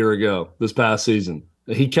a year ago, this past season.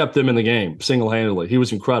 He kept them in the game single-handedly. He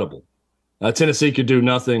was incredible. Tennessee could do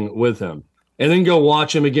nothing with him. And then go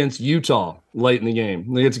watch him against Utah late in the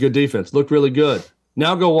game. It's a good defense. Looked really good.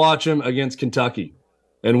 Now go watch him against Kentucky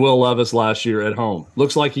and Will Levis last year at home.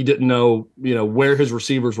 Looks like he didn't know, where his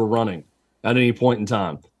receivers were running at any point in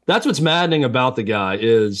time. That's what's maddening about the guy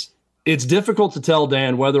is it's difficult to tell,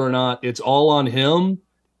 Dan, whether or not it's all on him,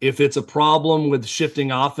 if it's a problem with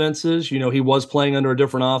shifting offenses. He was playing under a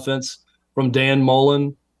different offense from Dan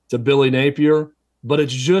Mullen to Billy Napier. But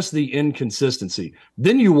it's just the inconsistency.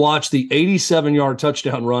 Then you watch the 87-yard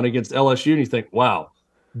touchdown run against LSU, and you think, wow,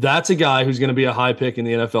 that's a guy who's going to be a high pick in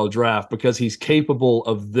the NFL draft because he's capable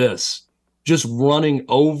of this, just running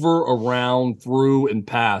over, around, through, and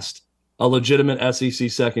past a legitimate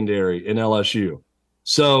SEC secondary in LSU.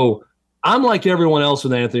 So I'm like everyone else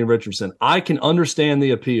with Anthony Richardson. I can understand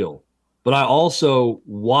the appeal, but I also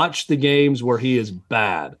watch the games where he is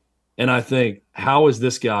bad. And I think, how is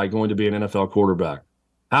this guy going to be an NFL quarterback?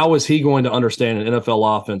 How is he going to understand an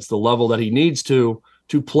NFL offense, the level that he needs to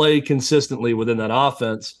play consistently within that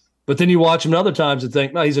offense? But then you watch him other times and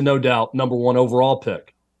think, no, he's a no doubt number one overall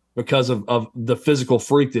pick because of the physical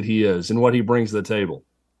freak that he is and what he brings to the table.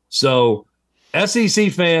 So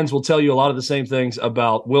SEC fans will tell you a lot of the same things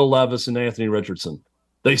about Will Levis and Anthony Richardson.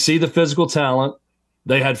 They see the physical talent.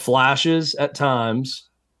 They had flashes at times,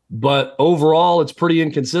 but overall it's pretty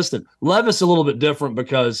inconsistent. Levis a little bit different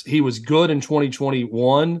because he was good in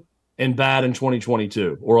 2021 and bad in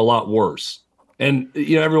 2022, or a lot worse. And,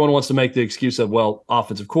 everyone wants to make the excuse of, well,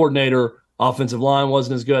 offensive coordinator, offensive line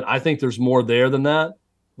wasn't as good. I think there's more there than that.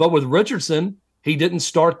 But with Richardson, he didn't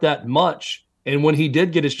start that much. And when he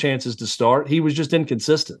did get his chances to start, he was just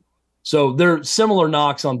inconsistent. So they're similar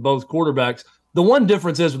knocks on both quarterbacks. The one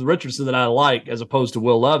difference is with Richardson that I like, as opposed to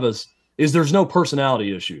Will Levis, is there's no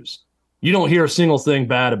personality issues. You don't hear a single thing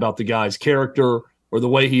bad about the guy's character or the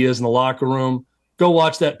way he is in the locker room. Go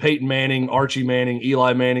watch that Peyton Manning, Archie Manning,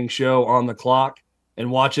 Eli Manning show On the Clock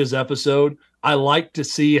and watch his episode. I like to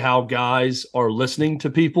see how guys are listening to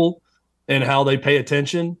people and how they pay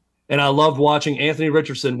attention. And I loved watching Anthony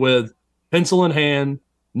Richardson with pencil in hand,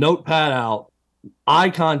 notepad out,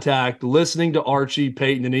 eye contact, listening to Archie,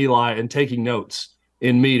 Peyton, and Eli, and taking notes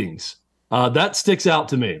in meetings. That sticks out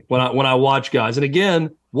to me when I watch guys. And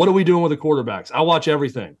again, what are we doing with the quarterbacks? I watch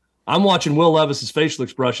everything. I'm watching Will Levis's facial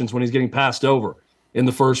expressions when he's getting passed over in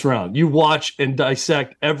the first round. You watch and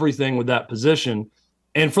dissect everything with that position.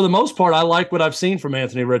 And for the most part, I like what I've seen from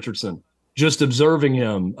Anthony Richardson, just observing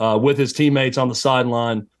him with his teammates on the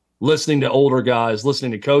sideline, listening to older guys,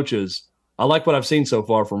 listening to coaches. I like what I've seen so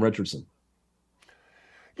far from Richardson.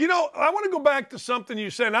 I want to go back to something you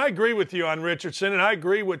said, and I agree with you on Richardson, and I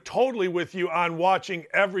agree totally with you on watching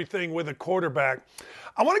everything with a quarterback.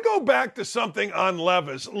 I want to go back to something on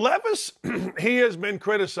Levis. Levis, he has been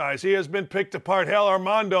criticized. He has been picked apart. Hell,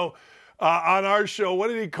 Armando on our show, what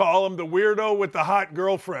did he call him? The weirdo with the hot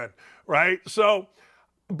girlfriend, right? So,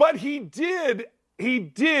 but he did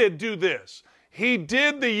do this. He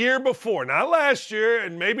did the year before, not last year,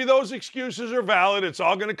 and maybe those excuses are valid. It's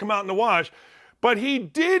all going to come out in the wash. But he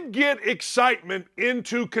did get excitement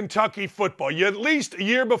into Kentucky football. At least a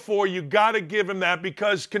year before, you got to give him that,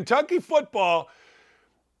 because Kentucky football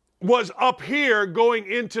was up here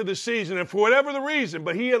going into the season, and for whatever the reason,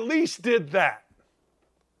 but he at least did that.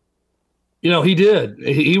 He did.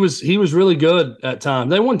 He was really good at times.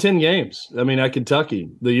 They won 10 games, at Kentucky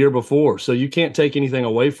the year before, so you can't take anything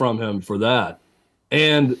away from him for that.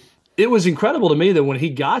 And it was incredible to me that when he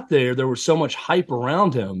got there was so much hype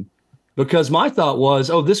around him, because my thought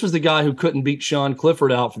was, this was the guy who couldn't beat Sean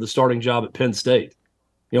Clifford out for the starting job at Penn State.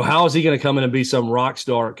 How is he going to come in and be some rock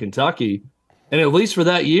star at Kentucky? And at least for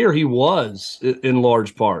that year, he was in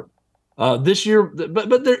large part. This year,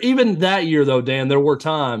 but there, even that year, though, Dan, there were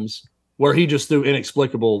times where he just threw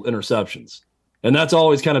inexplicable interceptions. And that's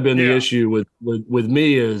always kind of been the issue with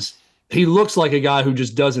me, is he looks like a guy who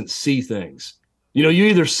just doesn't see things. You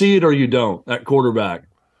either see it or you don't at quarterback.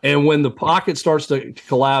 And when the pocket starts to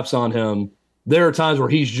collapse on him, there are times where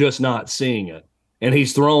he's just not seeing it. And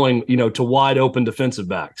he's throwing, to wide open defensive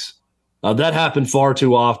backs. That happened far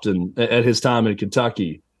too often at his time in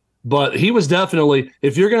Kentucky. But he was definitely,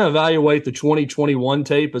 if you're going to evaluate the 2021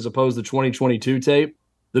 tape as opposed to the 2022 tape,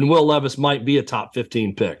 then Will Levis might be a top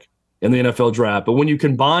 15 pick in the NFL draft. But when you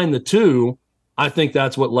combine the two, I think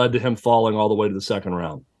that's what led to him falling all the way to the second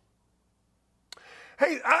round.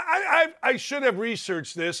 Hey, I should have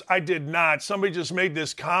researched this. I did not. Somebody just made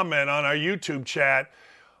this comment on our YouTube chat.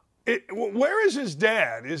 Where is his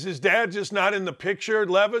dad? Is his dad just not in the picture?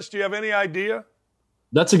 Levis, do you have any idea?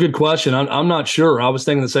 That's a good question. I'm not sure. I was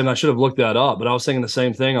thinking the same. I should have looked that up, but I was thinking the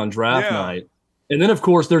same thing on draft night. And then, of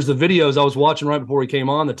course, there's the videos I was watching right before he came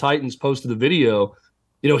on. The Titans posted the video.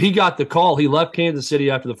 He got the call. He left Kansas City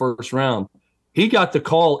after the first round. He got the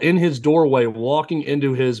call in his doorway walking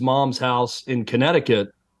into his mom's house in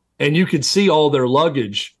Connecticut, and you could see all their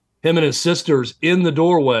luggage, him and his sisters, in the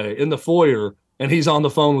doorway, in the foyer, and he's on the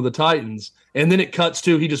phone with the Titans. And then it cuts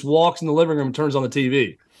to he just walks in the living room and turns on the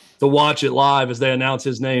TV to watch it live as they announce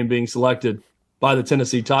his name being selected by the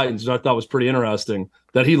Tennessee Titans, which I thought was pretty interesting,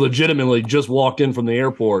 that he legitimately just walked in from the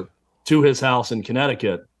airport to his house in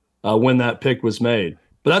Connecticut when that pick was made.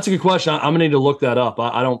 But that's a good question. I'm gonna need to look that up.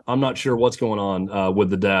 I'm not sure what's going on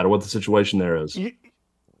with the dad or what the situation there is.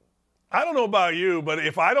 I don't know about you, but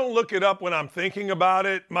if I don't look it up when I'm thinking about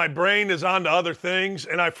it, my brain is on to other things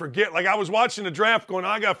and I forget. Like I was watching the draft going,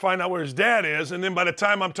 I got to find out where his dad is. And then by the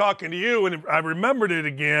time I'm talking to you and I remembered it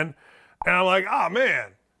again, and I'm like, oh, man.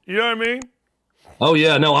 You know what I mean? Oh,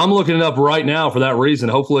 yeah. No, I'm looking it up right now for that reason.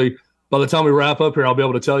 Hopefully by the time we wrap up here, I'll be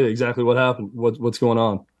able to tell you exactly what happened, what's going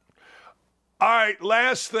on. All right,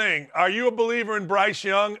 last thing. Are you a believer in Bryce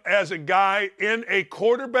Young as a guy in a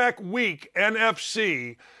quarterback weak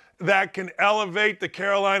NFC that can elevate the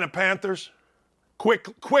Carolina Panthers?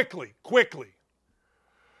 Quickly.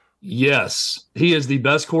 Yes, he is the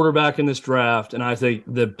best quarterback in this draft, and I think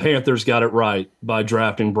the Panthers got it right by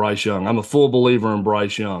drafting Bryce Young. I'm a full believer in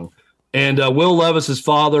Bryce Young. And Will Levis's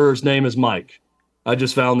father's name is Mike. I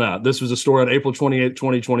just found that. This was a story on April 28,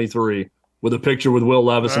 2023, with a picture with Will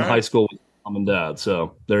Levis in high school with mom and dad.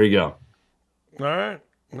 So there you go. All right.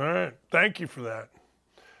 All right. Thank you for that.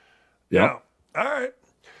 Yep. Yeah. All right.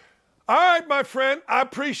 All right, my friend. I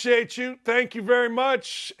appreciate you. Thank you very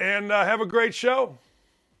much, and have a great show.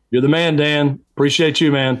 You're the man, Dan. Appreciate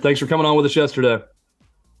you, man. Thanks for coming on with us yesterday.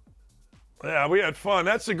 Yeah, we had fun.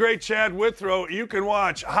 That's the great Chad Withrow. You can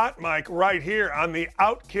watch Hot Mic right here on the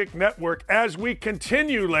Outkick Network as we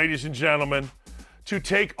continue, ladies and gentlemen, to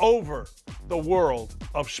take over the world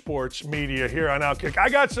of sports media here on Outkick. I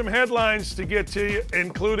got some headlines to get to you,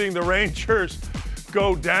 including the Rangers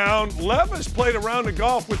go down. Levis played a round of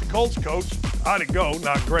golf with the Colts coach. How'd it go?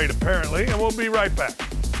 Not great, apparently. And we'll be right back.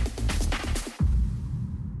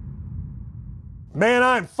 Man,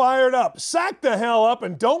 I'm fired up. Sack the hell up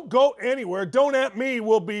and don't go anywhere. Don't at me.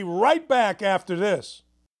 We'll be right back after this.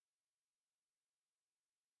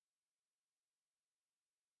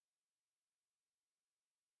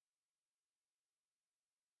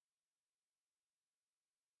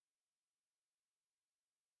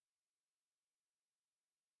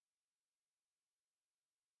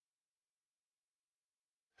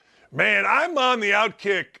 Man, I'm on the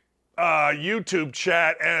Outkick YouTube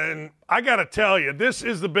chat, and I got to tell you, this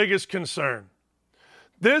is the biggest concern.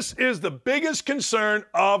 This is the biggest concern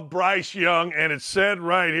of Bryce Young, and it's said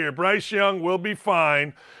right here, Bryce Young will be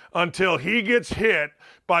fine until he gets hit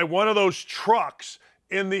by one of those trucks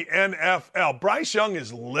in the NFL. Bryce Young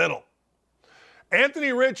is little.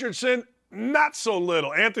 Anthony Richardson, not so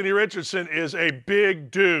little. Anthony Richardson is a big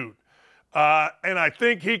dude, and I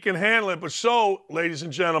think he can handle it. But so, ladies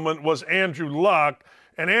and gentlemen, was Andrew Luck.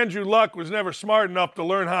 And Andrew Luck was never smart enough to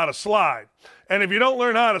learn how to slide. And if you don't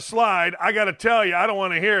learn how to slide, I got to tell you, I don't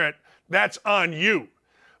want to hear it. That's on you.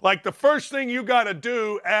 Like, the first thing you got to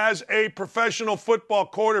do as a professional football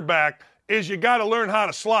quarterback is you got to learn how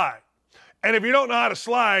to slide. And if you don't know how to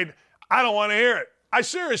slide, I don't want to hear it. I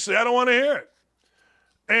don't want to hear it.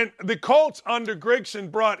 And the Colts under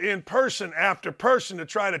Grigson brought in person after person to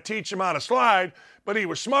try to teach him how to slide, but he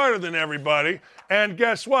was smarter than everybody. And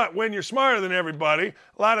guess what? When you're smarter than everybody,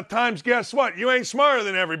 a lot of times, guess what? You ain't smarter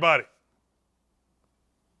than everybody.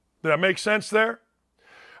 Did that make sense there?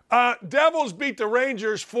 Devils beat the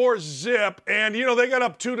Rangers 4-0, and, you know, they got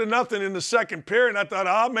up 2-0 in the second period. And I thought,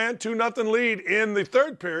 oh, man, 2-0 lead in the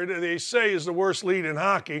third period. They say is the worst lead in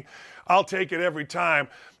hockey. I'll take it every time.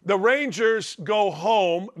 The Rangers go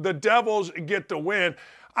home. The Devils get the win.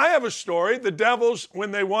 I have a story. The Devils,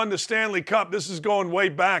 when they won the Stanley Cup, this is going way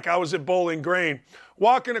back. I was at Bowling Green,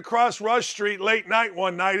 walking across Rush Street late night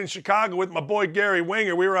one night in Chicago with my boy Gary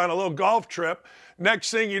Winger. We were on a little golf trip. Next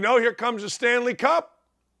thing you know, here comes the Stanley Cup.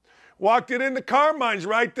 Walked it into Carmine's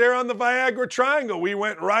right there on the Viagra Triangle. We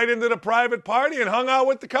went right into the private party and hung out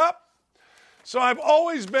with the cup. So I've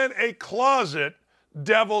always been a closet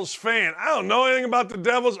Devils fan. I don't know anything about the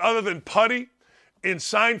Devils other than Putty in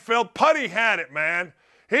Seinfeld. Putty had it, man.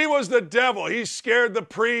 He was the devil. He scared the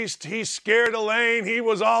priest. He scared Elaine. He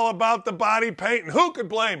was all about the body paint. And who could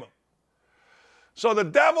blame him? So the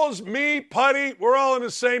Devils, me, Putty, we're all in the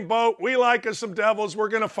same boat. We like us some Devils. We're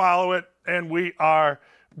going to follow it, and we are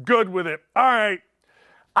good with it. All right.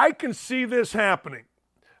 I can see this happening.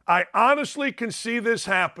 I honestly can see this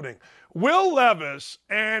happening. Will Levis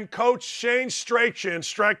and Coach Shane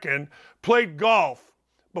Steichen played golf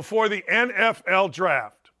before the NFL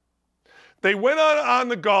draft. They went on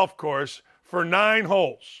the golf course for 9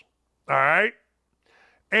 holes, all right?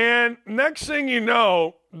 And next thing you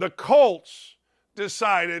know, the Colts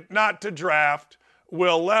decided not to draft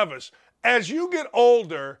Will Levis. As you get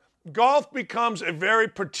older, golf becomes a very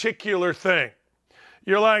particular thing.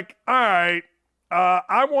 You're like, all right,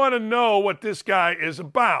 I want to know what this guy is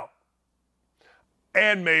about.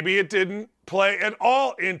 And maybe it didn't play at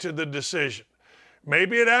all into the decision.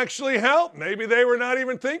 Maybe it actually helped. Maybe they were not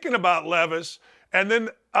even thinking about Levis. And then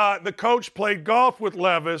the coach played golf with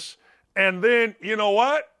Levis. And then, you know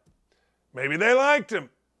what? Maybe they liked him.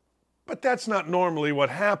 But that's not normally what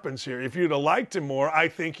happens here. If you'd have liked him more, I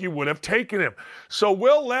think you would have taken him. So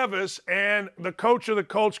Will Levis and the coach of the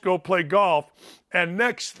Colts go play golf. And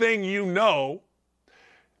next thing you know,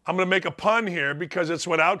 I'm going to make a pun here because it's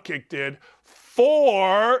what Outkick did.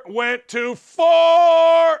 4 went to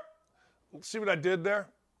 4. See what I did there?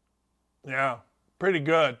 Yeah, pretty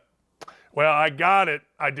good. Well, I got it.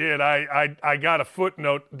 I did. I got a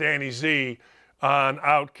footnote, Danny Z, on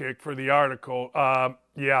Outkick for the article.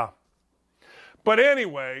 Yeah. But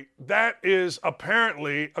anyway, that is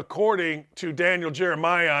apparently, according to Daniel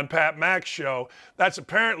Jeremiah on Pat Mack's show, that's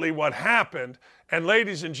apparently what happened. And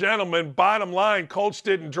ladies and gentlemen, bottom line, Colts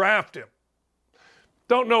didn't draft him.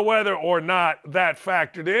 Don't know whether or not that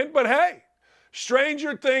factored in, but hey,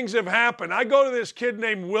 stranger things have happened. I go to this kid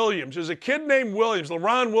named Williams. There's a kid named Williams,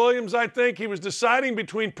 LaRon Williams, I think. He was deciding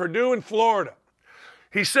between Purdue and Florida.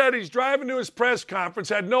 He said he's driving to his press conference,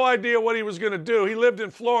 had no idea what he was going to do. He lived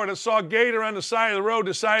in Florida, saw a gator on the side of the road,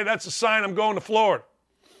 decided that's a sign I'm going to Florida.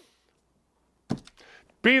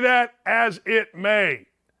 Be that as it may,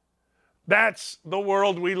 that's the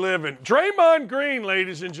world we live in. Draymond Green,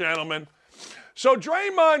 ladies and gentlemen. So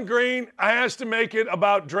Draymond Green, I has to make it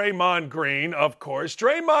about Draymond Green, of course.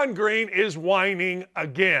 Draymond Green is whining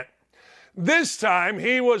again. This time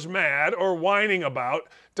he was mad or whining about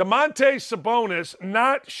Domantas Sabonis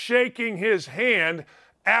not shaking his hand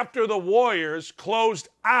after the Warriors closed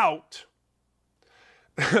out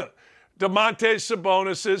Domantas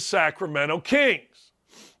Sabonis' Sacramento Kings.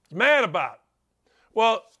 Mad about it.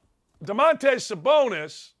 Well, Domantas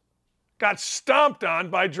Sabonis got stomped on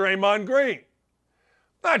by Draymond Green.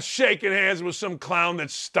 I'm not shaking hands with some clown that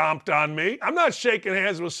stomped on me. I'm not shaking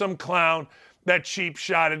hands with some clown that cheap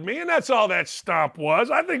shotted me, and that's all that stomp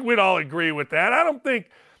was. I think we'd all agree with that. I don't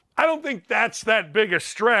think that's that big a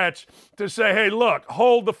stretch to say, hey, look,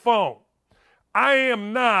 hold the phone. I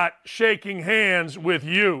am not shaking hands with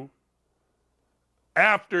you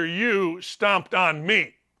after you stomped on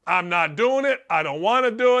me. I'm not doing it. I don't want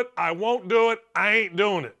to do it. I won't do it. I ain't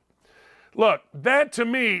doing it. Look, that to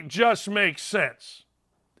me just makes sense.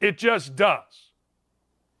 It just does.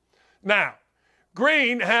 Now,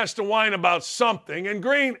 Green has to whine about something, and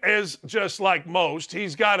Green is just like most.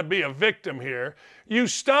 He's got to be a victim here. You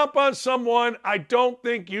stomp on someone, I don't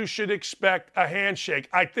think you should expect a handshake.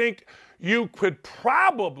 I think you could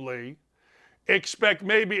probably expect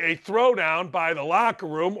maybe a throwdown by the locker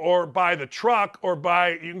room or by the truck or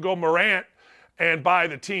you can go Morant and buy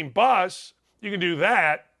the team bus. You can do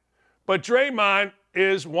that. But Draymond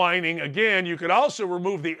is whining again. You could also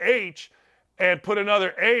remove the H and put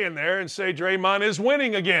another A in there and say Draymond is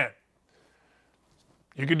winning again.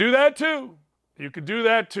 You could do that too.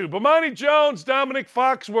 Bomani Jones, Dominic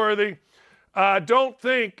Foxworthy, don't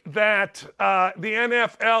think that the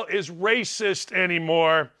NFL is racist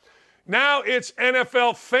anymore. Now it's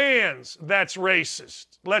NFL fans that's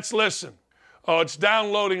racist. Let's listen. Oh, it's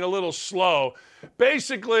downloading a little slow.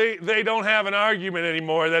 Basically, they don't have an argument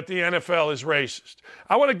anymore that the NFL is racist.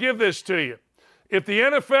 I want to give this to you. If the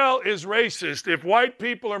NFL is racist, if white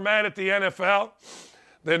people are mad at the NFL,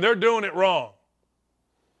 then they're doing it wrong.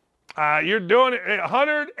 You're doing it.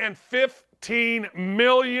 115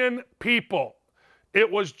 million people.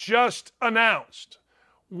 It was just announced.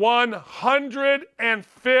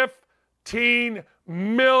 115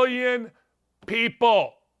 million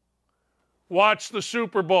people watched the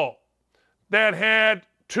Super Bowl that had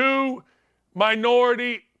two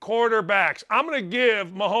minority quarterbacks. I'm going to give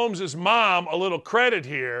Mahomes' mom a little credit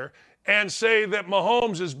here and say that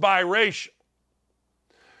Mahomes is biracial.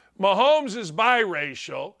 Mahomes is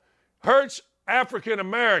biracial, Hurts African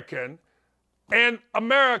American, and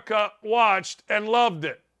America watched and loved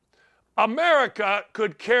it. America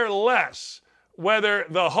could care less whether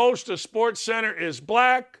the host of SportsCenter is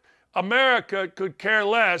black. America could care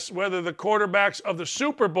less whether the quarterbacks of the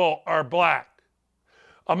Super Bowl are black.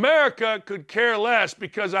 America could care less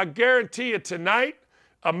because I guarantee you tonight,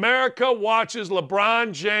 America watches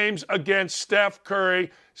LeBron James against Steph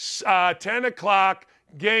Curry, 10 o'clock,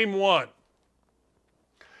 game one.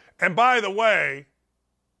 And by the way,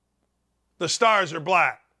 the stars are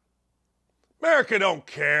black. America don't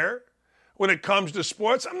care when it comes to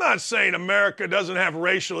sports. I'm not saying America doesn't have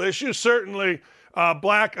racial issues. Certainly,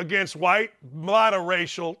 black against white, a lot of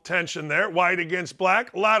racial tension there. White against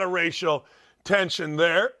black, a lot of racial tension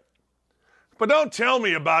there. But don't tell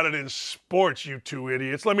me about it in sports, you two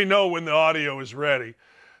idiots. Let me know when the audio is ready.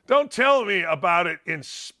 Don't tell me about it in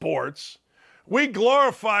sports. We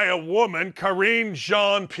glorify a woman, Karine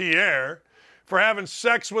Jean-Pierre, for having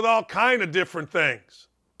sex with all kind of different things,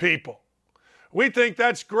 people. We think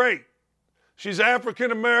that's great. She's an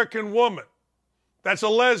African-American woman. That's a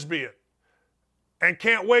lesbian. And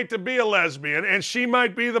can't wait to be a lesbian. And she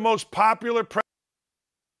might be the most popular president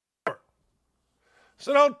ever.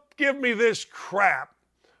 So don't give me this crap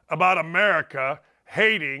about America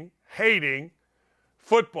hating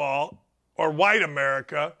football or white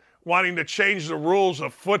America wanting to change the rules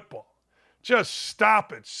of football. Just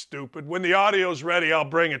stop it, stupid. When the audio's ready, I'll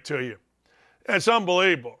bring it to you. It's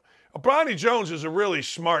unbelievable. Bronny Jones is a really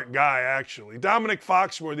smart guy, actually. Dominic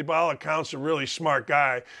Foxworthy, by all accounts, a really smart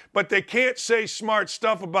guy. But they can't say smart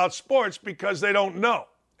stuff about sports because they don't know.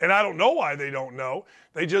 And I don't know why they don't know.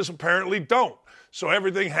 They just apparently don't. So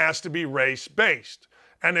everything has to be race-based.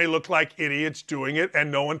 And they look like idiots doing it,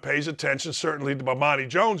 and no one pays attention, certainly to Bronny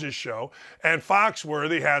Jones's show. And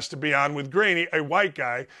Foxworthy has to be on with Greeny, a white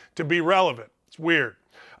guy, to be relevant. It's weird.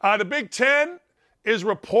 The Big Ten is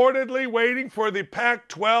reportedly waiting for the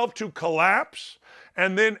Pac-12 to collapse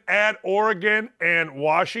and then add Oregon and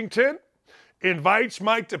Washington. Invites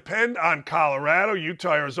might depend on Colorado,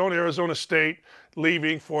 Utah, Arizona State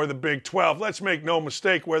leaving for the Big 12. Let's make no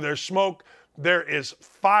mistake, where there's smoke, there is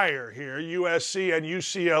fire here. USC and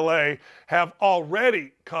UCLA have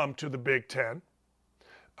already come to the Big Ten.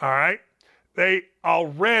 All right? They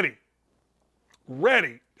already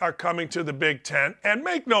are coming to the Big Ten. And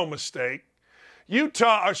make no mistake,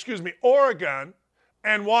 Oregon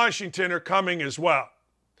and Washington are coming as well.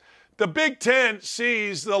 The Big Ten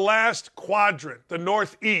sees the last quadrant, the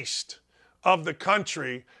northeast of the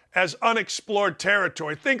country, as unexplored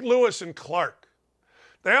territory. Think Lewis and Clark.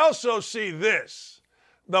 They also see this,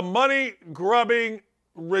 the money-grubbing,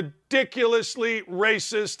 ridiculously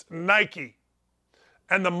racist Nike,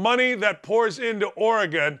 and the money that pours into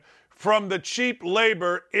Oregon from the cheap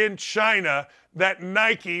labor in China that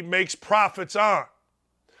Nike makes profits on.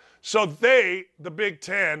 So they, the Big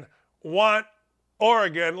Ten, want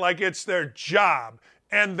Oregon like it's their job.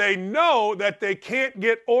 And they know that they can't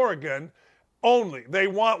get Oregon only. They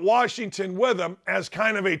want Washington with them as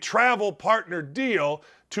kind of a travel partner deal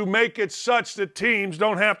to make it such that teams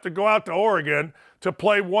don't have to go out to Oregon to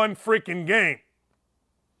play one freaking game.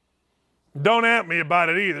 Don't at me about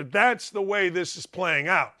it either. That's the way this is playing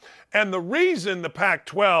out. And the reason the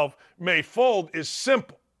Pac-12 may fold is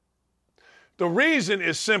simple. The reason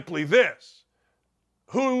is simply this.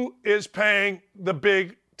 Who is paying the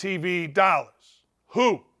big TV dollars?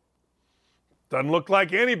 Who? Doesn't look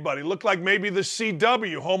like anybody. Look like maybe the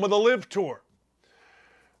CW, home of the Live Tour.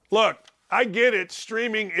 Look, I get it.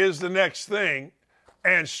 Streaming is the next thing,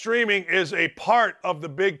 and streaming is a part of the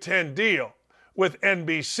Big Ten deal with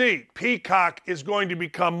NBC. Peacock is going to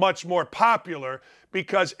become much more popular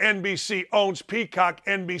because NBC owns Peacock.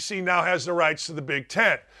 NBC now has the rights to the Big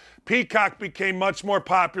Ten. Peacock became much more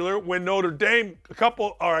popular when Notre Dame,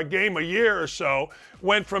 a game a year or so,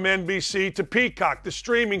 went from NBC to Peacock, the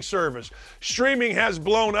streaming service. Streaming has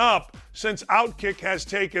blown up since Outkick has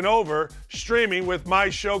taken over streaming with my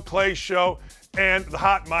show, Clay's show, and the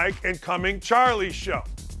Hot Mic and Coming Charlie's show.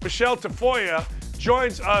 Michele Tafoya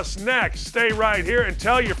joins us next. Stay right here and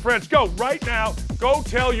tell your friends. Go right now. Go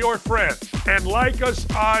tell your friends and like us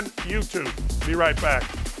on YouTube. Be right back.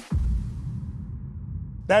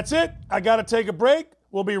 That's it. I got to take a break.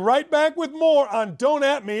 We'll be right back with more on Don't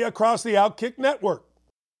At Me across the Outkick Network.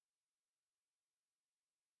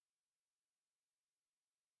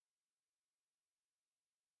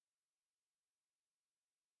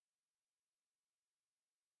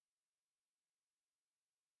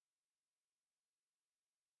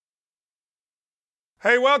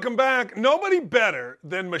 Hey, welcome back. Nobody better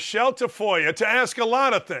than Michele Tafoya to ask a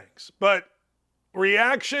lot of things, but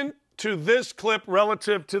reaction to this clip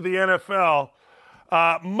relative to the NFL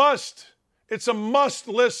it's a must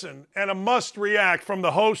listen and a must react from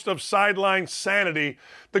the host of Sideline Sanity,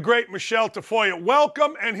 the great Michele Tafoya.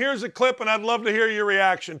 Welcome, and here's a clip, and I'd love to hear your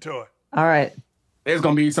reaction to it. All right. There's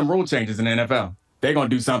going to be some rule changes in the NFL. They're going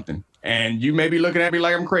to do something. And you may be looking at me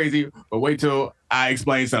like I'm crazy, but wait till I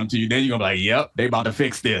explain something to you. Then you're going to be like, yep, they about to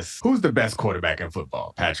fix this. Who's the best quarterback in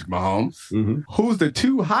football? Patrick Mahomes. Mm-hmm. Who's the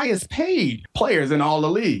two highest paid players in all the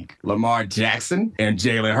league? Lamar Jackson and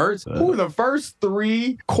Jalen Hurts. Who are the first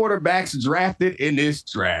three quarterbacks drafted in this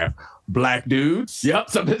draft? Black dudes. Yep,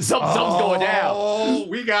 something's going down. Oh,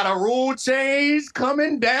 we got a rule change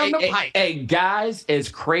coming down the pipe. Hey, guys, as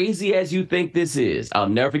crazy as you think this is, I'll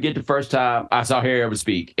never forget the first time I saw Harry ever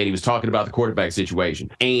speak, and he was talking about the quarterback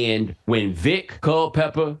situation. And when Vic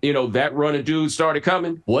Culpepper, that running dude started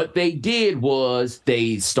coming, what they did was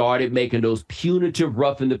they started making those punitive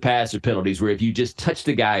roughing the passer penalties where if you just touch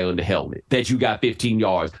the guy on the helmet, that you got 15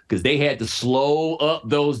 yards, because they had to slow up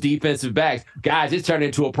those defensive backs. Guys, it's turned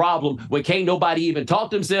into a problem when can't nobody even talk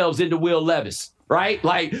themselves into Will Levis, right?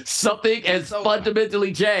 Like something has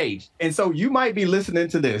fundamentally changed. And so you might be listening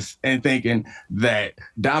to this and thinking that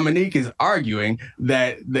Dominique is arguing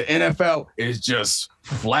that the NFL is just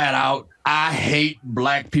flat out, I hate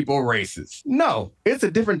black people racist. No, it's a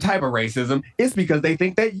different type of racism. It's because they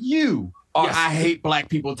think that you or I hate black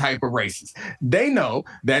people type of racist. They know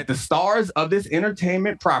that the stars of this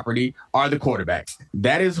entertainment property are the quarterbacks.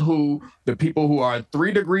 That is who the people who are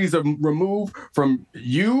 3 degrees removed from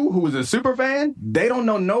you, who is a super fan, they don't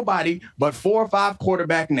know nobody but 4 or 5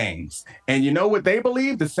 quarterback names. And you know what they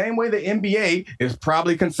believe? The same way the NBA is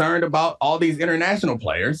probably concerned about all these international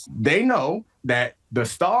players. They know that the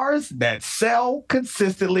stars that sell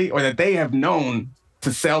consistently, or that they have known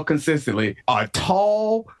to sell consistently, are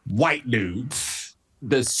tall white dudes.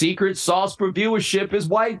 The secret sauce for viewership is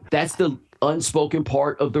white. That's the unspoken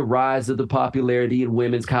part of the rise of the popularity in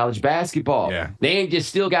women's college basketball. Yeah. They ain't just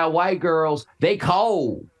still got white girls. They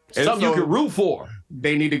cold. Something you can root for.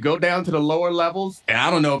 They need to go down to the lower levels. And I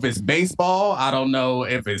don't know if it's baseball. I don't know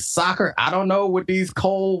if it's soccer. I don't know what these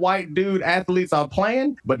cold white dude athletes are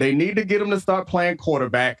playing, but they need to get them to start playing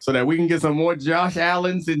quarterback so that we can get some more Josh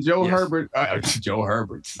Allens and Joe Herbert. Joe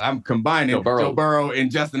Herberts. I'm combining Joe Burrow and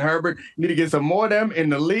Justin Herbert. Need to get some more of them in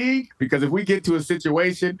the league, because if we get to a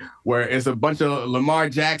situation where it's a bunch of Lamar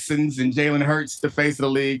Jacksons and Jalen Hurts the face of the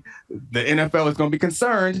league, the NFL is going to be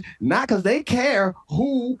concerned, not because they care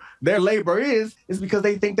who their labor is, it's because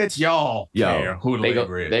they think that's y'all care who the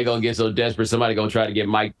labor is. They're going to get so desperate, somebody going to try to get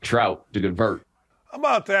Mike Trout to convert. How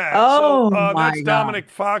about that? Oh, that's Dominic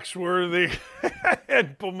Foxworthy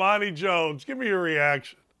and Bomani Jones. Give me your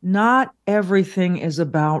reaction. Not everything is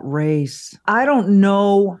about race. I don't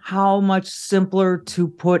know how much simpler to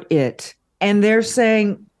put it. And they're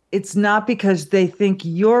saying it's not because they think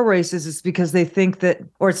you're racist. It's because they think that,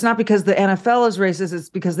 or it's not because the NFL is racist. It's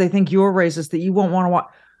because they think you're racist, that you won't want to watch.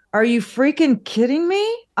 Are you freaking kidding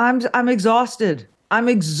me? I'm exhausted. I'm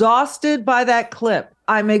exhausted by that clip.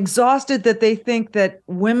 I'm exhausted that they think that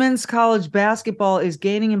women's college basketball is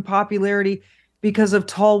gaining in popularity because of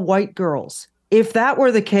tall white girls. If that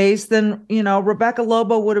were the case, then, Rebecca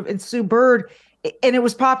Lobo would have, and Sue Bird, and it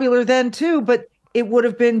was popular then too, but it would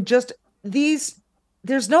have been just these.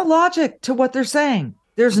 There's no logic to what they're saying.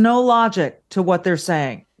 There's no logic to what they're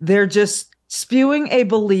saying. They're just spewing a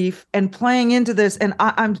belief and playing into this, and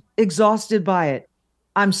I'm exhausted by it.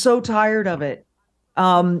 I'm so tired of it.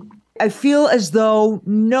 I feel as though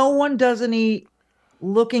no one does any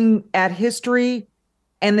looking at history,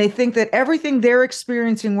 and they think that everything they're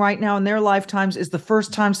experiencing right now in their lifetimes is the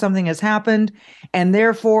first time something has happened, and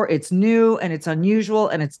therefore it's new and it's unusual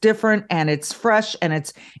and it's different and it's fresh and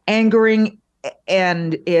it's angering,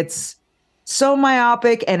 and it's so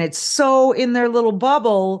myopic and it's so in their little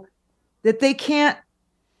bubble that they can't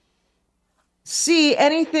see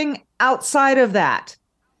anything outside of that.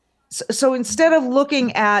 So instead of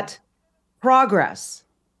looking at progress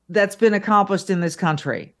that's been accomplished in this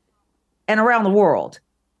country and around the world,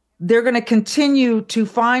 they're going to continue to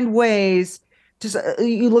find ways to,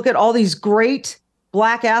 you look at all these great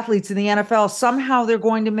black athletes in the NFL, somehow they're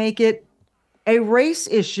going to make it a race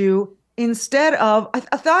issue instead of,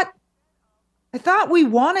 I thought we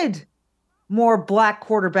wanted more black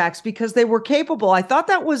quarterbacks because they were capable. I thought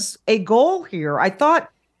that was a goal here. I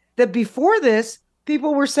thought that before this,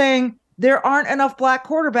 people were saying there aren't enough black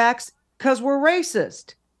quarterbacks because we're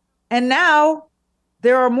racist. And now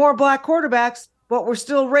there are more black quarterbacks, but we're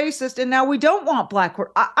still racist. And now we don't want black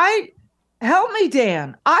quarterbacks. Help me,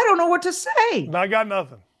 Dan. I don't know what to say. I got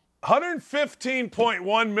nothing.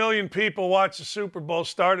 115.1 million people watch the Super Bowl,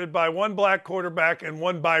 started by one black quarterback and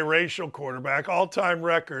one biracial quarterback, all-time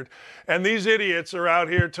record. And these idiots are out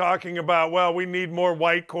here talking about, well, we need more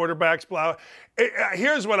white quarterbacks, blah.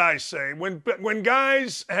 Here's what I say. When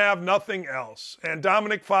guys have nothing else, and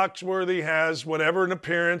Dominic Foxworthy has whatever an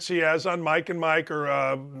appearance he has on Mike and Mike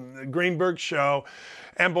or Greenberg's show,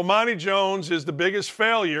 and Bomani Jones is the biggest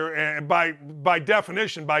failure, and by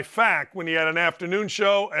definition, by fact, when he had an afternoon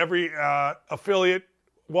show, every affiliate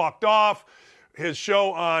walked off. His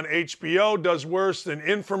show on HBO does worse than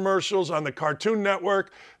infomercials on the Cartoon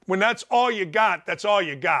Network. When that's all you got, that's all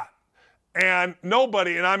you got. And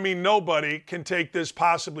nobody, and I mean nobody, can take this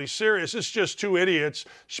possibly serious. It's just two idiots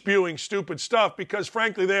spewing stupid stuff because,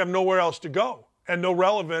 frankly, they have nowhere else to go and no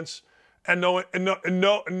relevance and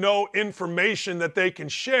no information that they can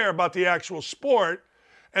share about the actual sport.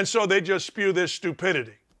 And so they just spew this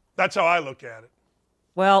stupidity. That's how I look at it.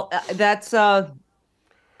 Well, that's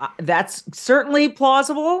certainly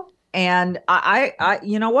plausible. And I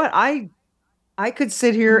you know what? I could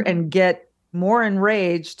sit here and get more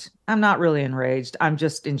enraged. I'm not really enraged. I'm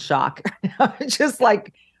just in shock. Just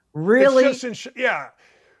like really. It's just yeah.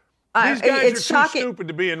 These guys are too stupid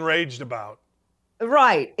to be enraged about.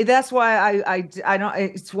 Right. That's why I don't.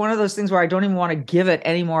 It's one of those things where I don't even want to give it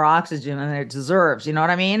any more oxygen than it deserves. You know what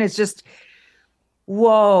I mean? It's just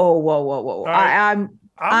whoa. Right.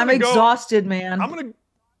 I'm exhausted, man. I'm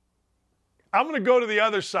I'm going to go to the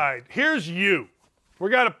other side. Here's you. We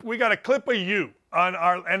got a clip of you on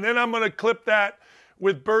our, and then I'm going to clip that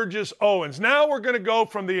with Burgess Owens. Now we're going to go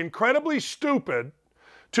from the incredibly stupid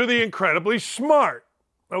to the incredibly smart.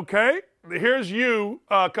 Okay? Here's you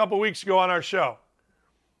a couple weeks ago on our show.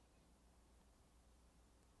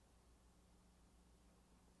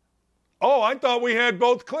 Oh, I thought we had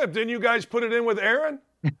both clips. Didn't you guys put it in with Aaron?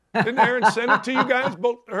 Didn't Aaron send it to you guys?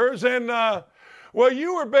 Both hers and well,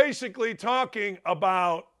 you were basically talking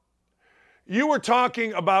about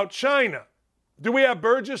China. Do we have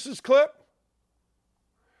Burgess's clip?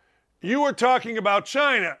 You were talking about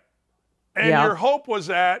China, and your hope was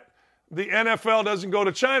that the NFL doesn't go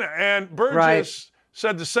to China. And Burgess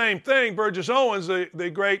said the same thing. Burgess Owens,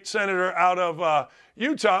 the great senator out of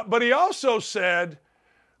Utah, but he also said,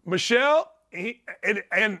 Michele,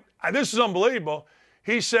 and this is unbelievable,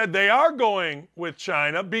 he said they are going with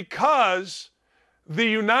China because the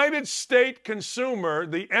United States consumer,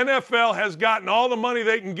 the NFL, has gotten all the money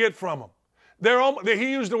they can get from them.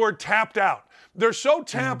 He used the word tapped out. They're so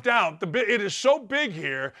tapped out. It is so big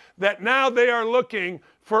here that now they are looking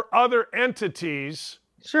for other entities,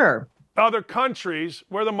 other countries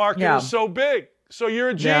where the market is so big. So you're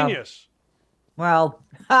a genius. Well,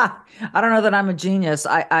 I don't know that I'm a genius.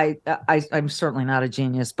 I'm certainly not a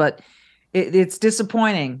genius, but it's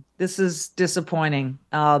disappointing. This is disappointing.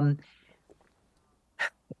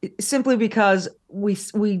 Simply because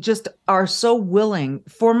we just are so willing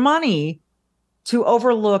for money to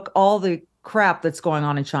overlook all the crap that's going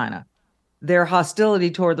on in China, their hostility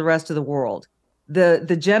toward the rest of the world,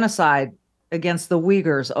 the genocide against the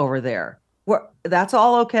Uyghurs over there. That's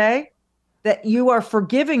all okay? That you are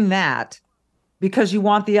forgiving that because you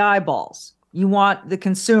want the eyeballs, you want the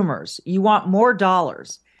consumers, you want more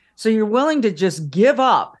dollars. So you're willing to just give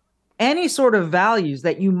up any sort of values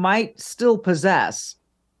that you might still possess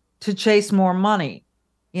to chase more money,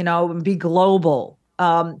 and be global.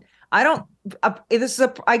 I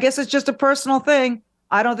guess it's just a personal thing.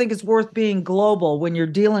 I don't think it's worth being global when you're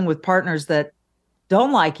dealing with partners that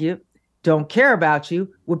don't like you, don't care about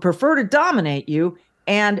you, would prefer to dominate you,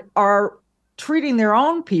 and are treating their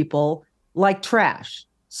own people like trash.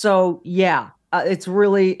 So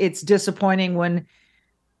it's disappointing when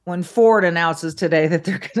Ford announces today that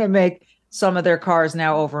they're going to make some of their cars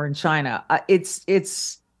now over in China. I'm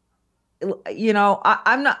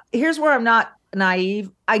not, here's where I'm not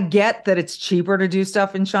naive. I get that it's cheaper to do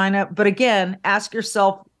stuff in China, but again, ask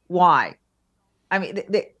yourself why. I mean,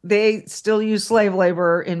 they still use slave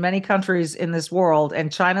labor in many countries in this world,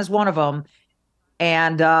 and China's one of them.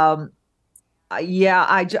 And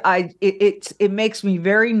it makes me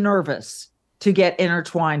very nervous to get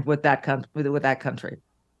intertwined with that country.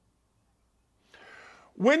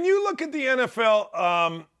 When you look at the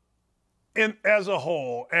NFL as a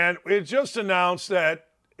whole, and it just announced that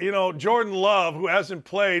Jordan Love, who hasn't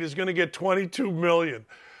played, is going to get $22 million.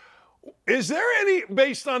 Is there any,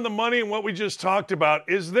 based on the money and what we just talked about,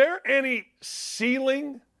 is there any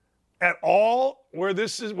ceiling at all where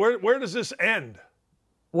this is? Where does this end?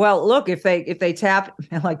 Well, look, if they tap,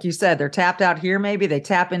 like you said, they're tapped out here. Maybe they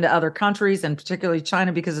tap into other countries, and particularly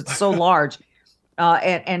China because it's so large,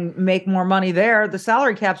 and make more money there. The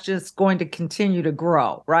salary cap's just going to continue to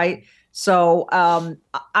grow, right? So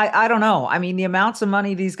I don't know. I mean, the amounts of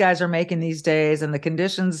money these guys are making these days, and the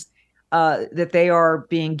conditions that they are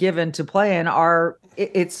being given to play in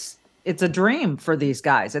it's a dream for these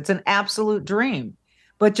guys. It's an absolute dream.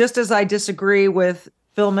 But just as I disagree with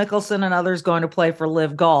Phil Mickelson and others going to play for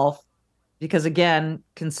Live Golf, because again,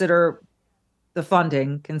 consider the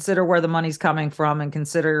funding, consider where the money's coming from, and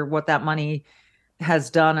consider what that money has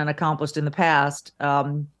done and accomplished in the past.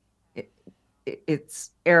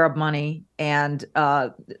 It's Arab money and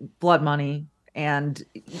blood money. And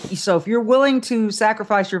so if you're willing to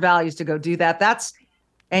sacrifice your values to go do that,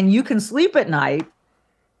 and you can sleep at night,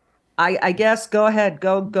 I guess go ahead,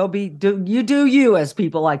 do you, as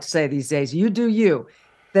people like to say these days. You do you.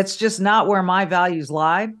 That's just not where my values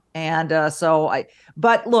lie. And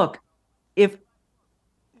but look, if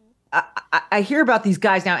I hear about these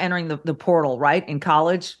guys now entering the portal, right, in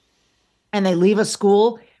college, and they leave a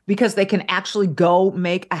school because they can actually go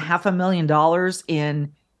make $500,000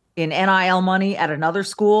 in NIL money at another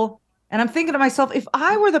school. And I'm thinking to myself, if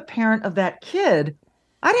I were the parent of that kid,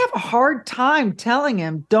 I'd have a hard time telling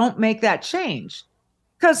him, don't make that change,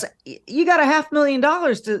 because you got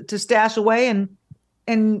 $500,000 to stash away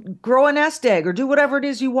and grow a nest egg or do whatever it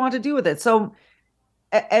is you want to do with it. So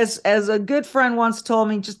as a good friend once told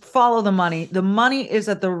me, just follow the money. The money is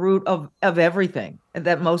at the root of everything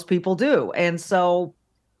that most people do. And so,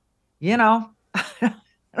 I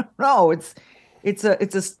don't know, it's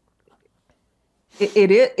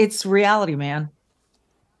It's reality, man.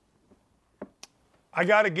 I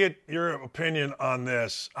got to get your opinion on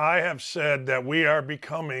this. I have said that we are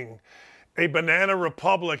becoming a banana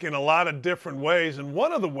republic in a lot of different ways, and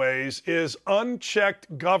one of the ways is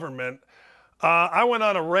unchecked government. I went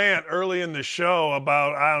on a rant early in the show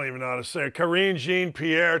about, I don't even know how to say it, Karine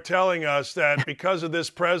Jean-Pierre telling us that because of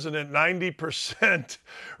this president, 90%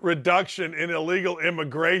 reduction in illegal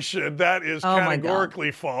immigration. That is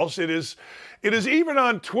categorically false. It is even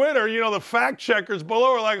on Twitter, the fact checkers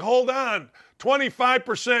below are like, hold on,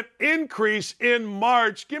 25% increase in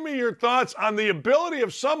March. Give me your thoughts on the ability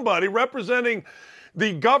of somebody representing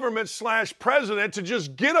the government/president to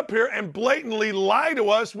just get up here and blatantly lie to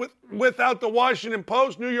us without the Washington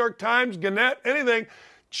Post, New York Times, Gannett, anything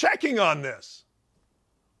checking on this.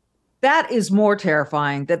 That is more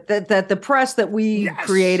terrifying, that the press that we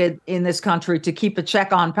created in this country to keep a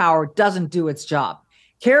check on power doesn't do its job.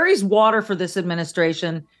 Carries water for this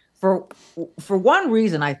administration for one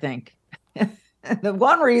reason, I think. The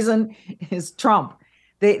one reason is Trump.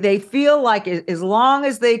 They feel like as long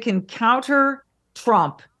as they can counter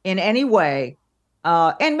Trump in any way,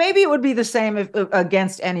 and maybe it would be the same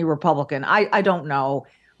against any Republican. I don't know,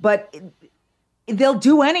 but they'll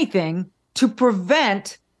do anything to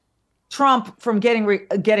prevent Trump from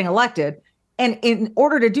getting elected. And in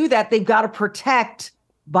order to do that, they've got to protect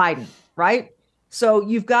Biden, right? So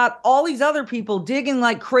you've got all these other people digging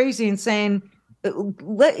like crazy and saying,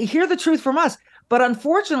 hear the truth from us. But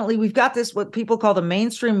unfortunately, we've got this, what people call the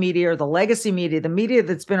mainstream media or the legacy media, the media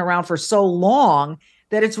that's been around for so long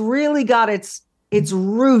that it's really got its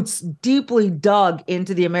roots deeply dug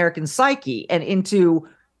into the American psyche and into,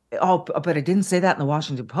 but it didn't say that in the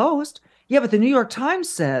Washington Post. Yeah, but the New York Times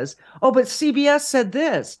says, but CBS said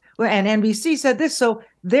this and NBC said this. So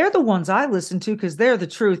they're the ones I listen to because they're the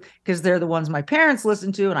truth, because they're the ones my parents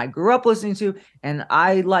listened to and I grew up listening to. And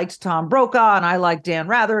I liked Tom Brokaw and I liked Dan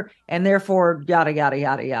Rather, and therefore yada, yada,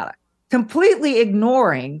 yada, yada. Completely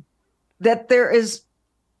ignoring that there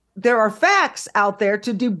are facts out there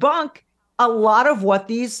to debunk a lot of what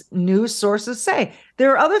these news sources say.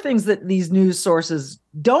 There are other things that these news sources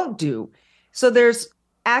don't do. So there's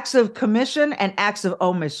acts of commission and acts of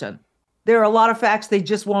omission. There are a lot of facts they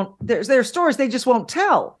just won't, there are stories they just won't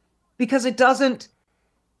tell because it doesn't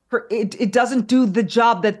do the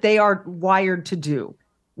job that they are wired to do,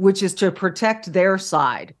 which is to protect their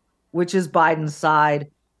side, which is Biden's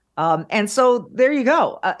side. And so there you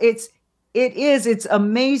go. It's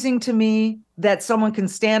amazing to me that someone can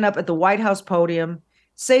stand up at the White House podium,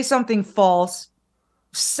 say something false,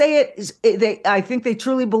 say it. I think they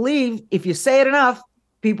truly believe if you say it enough,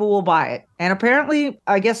 people will buy it. And apparently,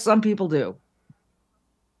 I guess some people do.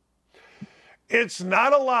 It's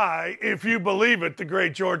not a lie if you believe it, the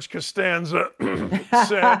great George Costanza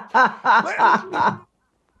said.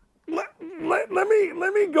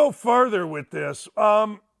 Let me go further with this.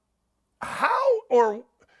 The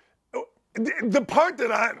part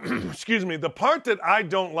that I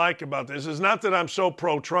don't like about this is not that I'm so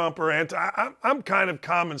pro-Trump or anti. I'm kind of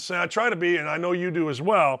common sense. I try to be, and I know you do as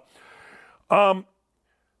well.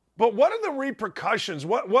 But what are the repercussions?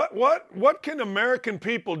 What can American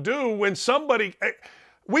people do when somebody?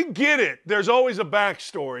 We get it. There's always a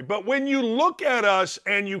backstory. But when you look at us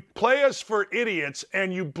and you play us for idiots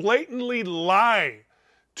and you blatantly lie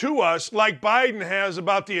to us like Biden has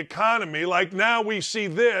about the economy, like now we see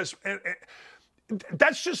this, and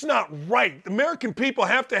that's just not right. American people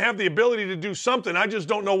have to have the ability to do something. I just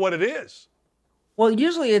don't know what it is. Well,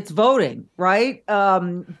 usually it's voting, right?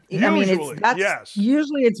 Usually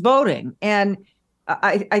it's voting. And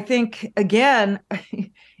I think, again,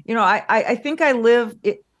 I think I live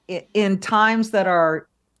in times that are,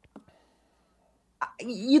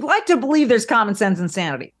 you'd like to believe there's common sense and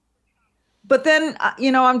sanity. But then,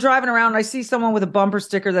 I'm driving around and I see someone with a bumper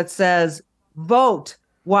sticker that says, vote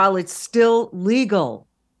while it's still legal.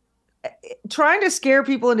 Trying to scare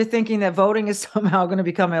people into thinking that voting is somehow going to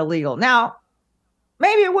become illegal. Now,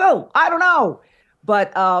 maybe it will. I don't know.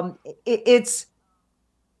 But it's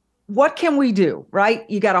what can we do, right?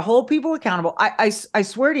 You got to hold people accountable. I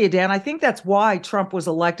swear to you, Dan, I think that's why Trump was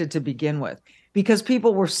elected to begin with, because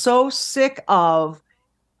people were so sick of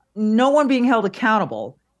no one being held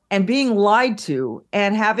accountable and being lied to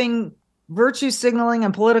and having virtue signaling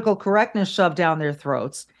and political correctness shoved down their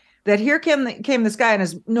throats, that here came this guy,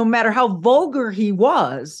 and no matter how vulgar he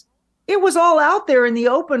was, it was all out there in the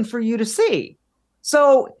open for you to see.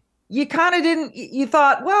 So you kind of you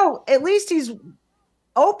thought, well, at least he's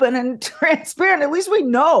open and transparent. At least we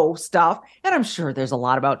know stuff. And I'm sure there's a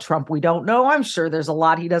lot about Trump we don't know. I'm sure there's a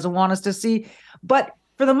lot he doesn't want us to see. But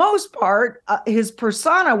for the most part, his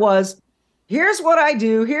persona was, here's what I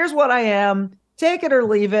do. Here's what I am. Take it or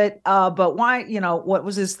leave it. But why, what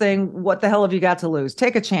was his thing? What the hell have you got to lose?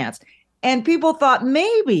 Take a chance. And people thought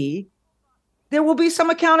maybe there will be some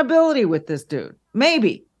accountability with this dude.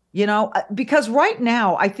 Maybe, because right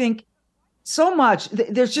now I think so much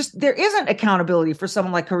there isn't accountability for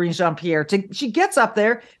someone like Karine Jean-Pierre. She gets up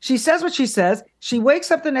there, she says what she says, she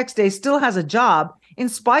wakes up the next day, still has a job in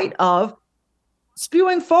spite of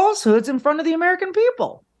spewing falsehoods in front of the American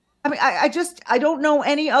people. I mean, I don't know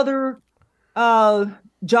any other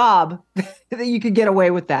job that you could get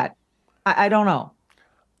away with that. I don't know.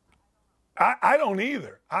 I don't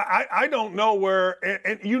either. I don't know where,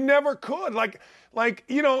 and you never could.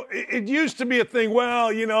 It used to be a thing,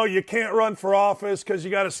 well, you can't run for office because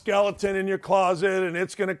you got a skeleton in your closet and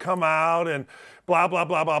it's going to come out and blah, blah,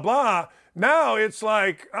 blah, blah, blah. Now it's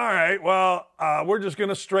like, all right, well, we're just going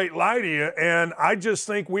to straight lie to you. And I just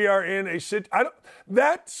think we are in a situation.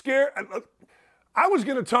 I was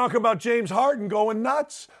going to talk about James Harden going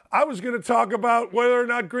nuts. I was going to talk about whether or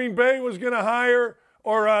not Green Bay was going to hire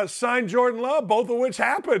or sign Jordan Love, both of which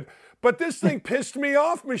happened. But this thing pissed me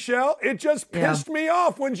off, Michele. It just pissed me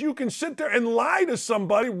off when you can sit there and lie to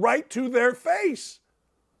somebody right to their face.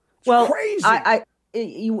 It's crazy.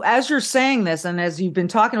 As you're saying this, and as you've been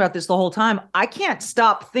talking about this the whole time, I can't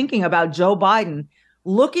stop thinking about Joe Biden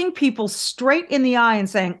looking people straight in the eye and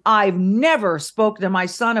saying, I've never spoken to my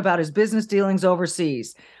son about his business dealings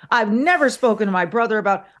overseas. I've never spoken to my brother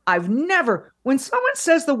about, when someone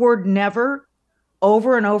says the word never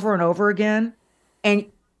over and over and over again, and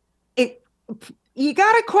you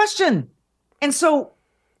got to question. And so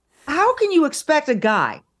how can you expect a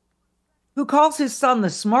guy who calls his son the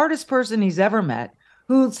smartest person he's ever met,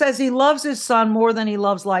 who says he loves his son more than he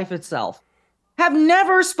loves life itself, have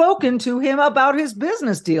never spoken to him about his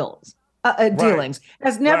business dealings,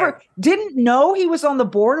 didn't know he was on the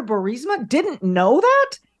board of Burisma, didn't know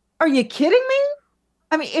that? Are you kidding me?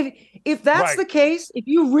 I mean, if that's the case, if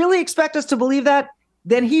you really expect us to believe that,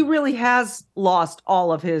 then he really has lost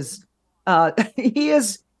all of his,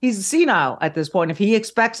 he's senile at this point. If he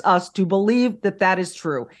expects us to believe that is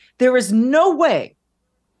true, there is no way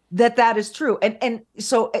that is true. And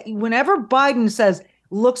so whenever Biden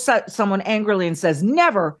looks at someone angrily and says,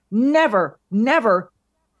 never, never, never,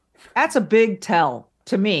 that's a big tell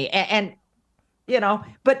to me. And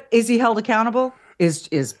but is he held accountable?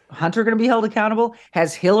 Is Hunter going to be held accountable?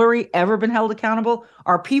 Has Hillary ever been held accountable?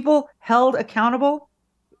 Are people held accountable?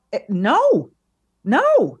 No.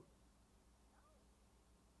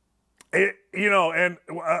 And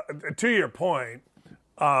to your point,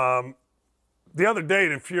 the other day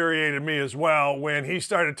it infuriated me as well when he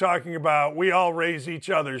started talking about we all raise each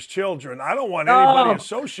other's children. I don't want anybody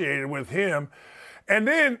associated with him. And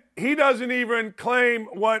then he doesn't even claim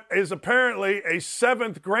what is apparently a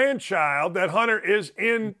 7th grandchild that Hunter is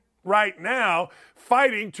in right now,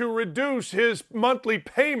 fighting to reduce his monthly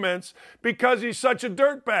payments because he's such a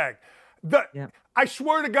dirtbag. I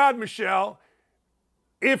swear to God, Michele,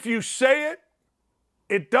 if you say it,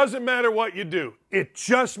 it doesn't matter what you do. It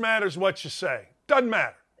just matters what you say. Doesn't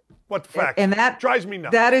matter what the facts are. And that drives me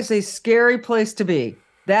nuts. That is a scary place to be.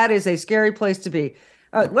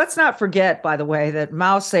 Let's not forget, by the way, that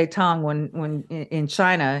Mao Zedong, when in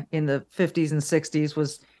China in the 50s and 60s,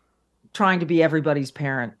 was trying to be everybody's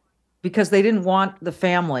parent because they didn't want the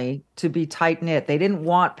family to be tight-knit. They didn't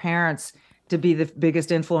want parents to be the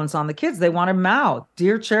biggest influence on the kids. They wanted Mao,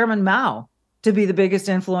 dear Chairman Mao, to be the biggest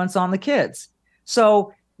influence on the kids.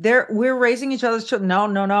 So we're raising each other's children.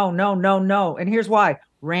 No. And here's why.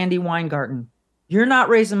 Randy Weingarten, you're not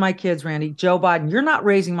raising my kids, Randy. Joe Biden, you're not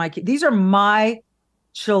raising my kids. These are my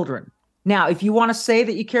children. Now, if you want to say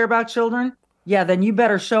that you care about children, then you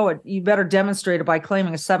better show it. You better demonstrate it by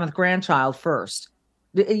claiming a 7th grandchild first.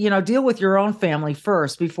 Deal with your own family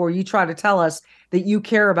first before you try to tell us that you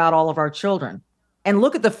care about all of our children. And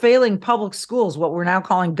look at the failing public schools, what we're now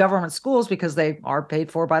calling government schools because they are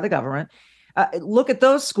paid for by the government. Look at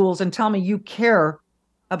those schools and tell me you care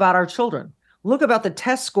about our children. Look about the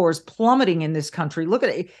test scores plummeting in this country. Look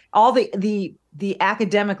at all the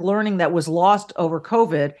academic learning that was lost over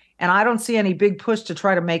COVID. And I don't see any big push to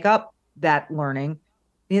try to make up that learning.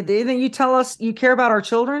 Then you tell us you care about our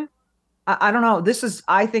children? I don't know.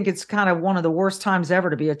 I think it's kind of one of the worst times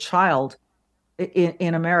ever to be a child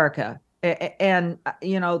in America. And,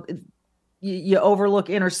 you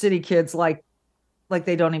overlook inner city kids like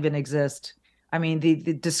they don't even exist. I mean, the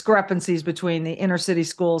discrepancies between the inner city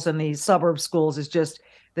schools and the suburb schools is just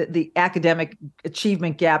the academic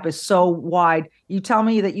achievement gap is so wide. You tell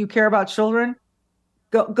me that you care about children?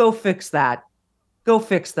 Go fix that. Go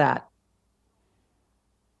fix that.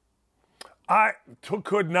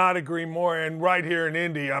 Could not agree more. And right here in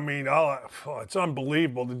Indy, I mean, it's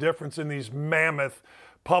unbelievable the difference in these mammoth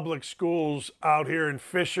public schools out here in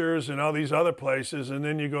Fishers and all these other places. And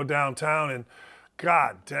then you go downtown and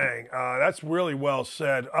God dang, that's really well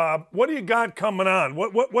said. What do you got coming on?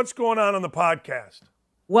 What's going on the podcast?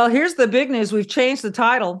 Well, here's the big news. We've changed the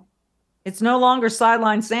title. It's no longer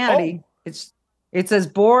Sideline Sanity. Oh. It's as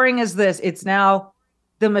boring as this. It's now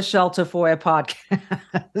the Michele Tafoya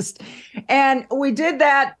podcast. And we did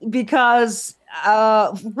that because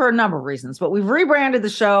for a number of reasons, but we've rebranded the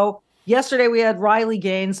show. Yesterday, we had Riley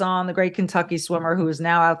Gaines on, the great Kentucky swimmer who is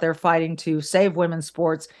now out there fighting to save women's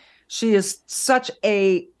sports. She is such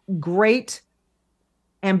a great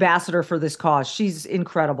ambassador for this cause. She's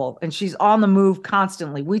incredible, and she's on the move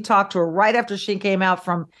constantly. We talked to her right after she came out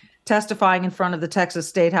from testifying in front of the Texas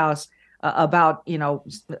State House about,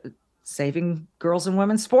 saving girls and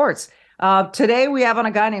women's sports. Today, we have on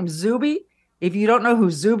a guy named Zuby. If you don't know who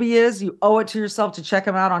Zuby is, you owe it to yourself to check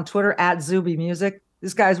him out on Twitter @ZubyMusic.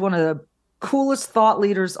 This guy's one of the coolest thought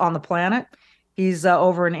leaders on the planet. He's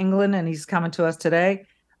over in England, and he's coming to us today.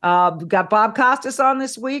 We've got Bob Costas on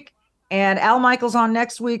this week, and Al Michaels on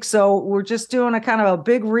next week. So we're just doing a kind of a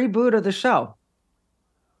big reboot of the show.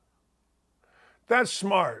 That's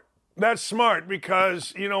smart. That's smart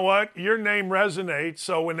because, you know what? Your name resonates.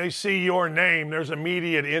 So when they see your name, there's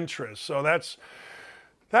immediate interest. So that's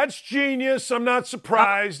genius. I'm not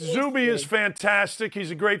surprised. Zuby is fantastic. He's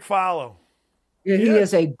a great follow. Yeah, he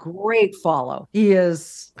is a great follow.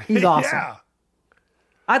 He's awesome. Yeah.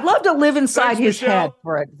 I'd love to live inside his head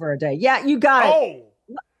for a day. Yeah, you got it.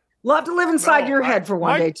 Love to live inside your head for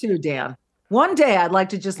one day too, Dan. One day I'd like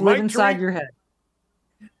to just live inside your head.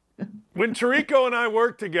 When Tirico and I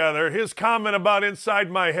work together, his comment about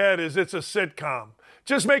inside my head is it's a sitcom.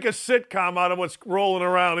 Just make a sitcom out of what's rolling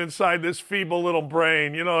around inside this feeble little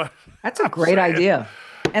brain. That's a great idea.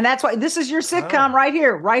 And that's why this is your sitcom right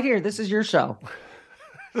here. Right here. This is your show.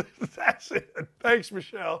 That's it. Thanks,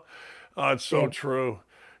 Michele. Oh, it's so true.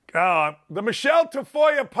 The Michele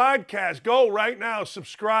Tafoya podcast. Go right now.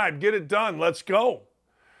 Subscribe. Get it done. Let's go.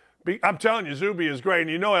 I'm telling you, Zuby is great.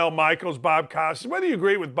 And Al Michaels, Bob Costas. Whether you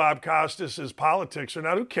agree with Bob Costas' politics or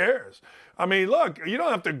not, who cares? I mean, look, you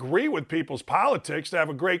don't have to agree with people's politics to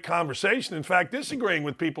have a great conversation. In fact, disagreeing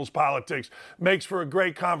with people's politics makes for a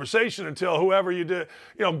great conversation until whoever you do,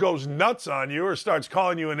 goes nuts on you or starts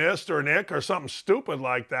calling you an ist or an ick or something stupid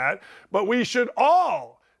like that. But we should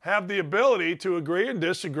all have the ability to agree and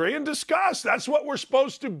disagree and discuss. That's what we're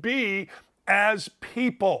supposed to be as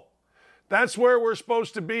people. That's where we're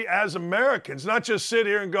supposed to be as Americans, not just sit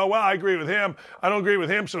here and go, well, I agree with him. I don't agree with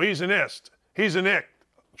him, so he's an ist. He's an ick.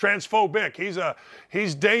 Transphobic.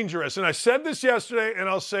 He's dangerous. And I said this yesterday, and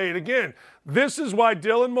I'll say it again. This is why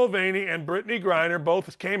Dylan Mulvaney and Brittany Griner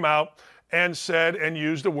both came out and said and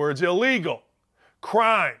used the words illegal,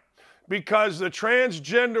 crime, because the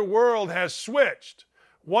transgender world has switched.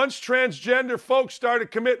 Once transgender folks started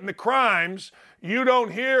committing the crimes, you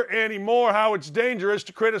don't hear anymore how it's dangerous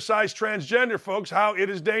to criticize transgender folks, how it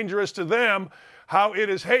is dangerous to them, how it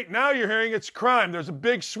is hate. Now you're hearing it's crime. There's a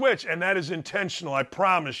big switch, and that is intentional, I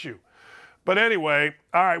promise you. But anyway,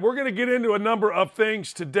 all right, we're going to get into a number of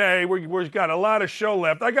things today. We've got a lot of show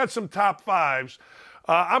left. I got some top fives.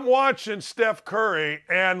 I'm watching Steph Curry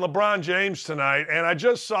and LeBron James tonight, and I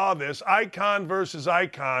just saw this, icon versus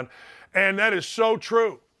icon, and that is so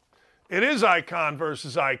true. It is icon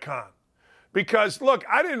versus icon. Because, look,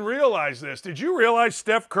 I didn't realize this. Did you realize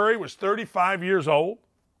Steph Curry was 35 years old?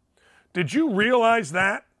 Did you realize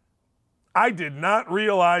that? I did not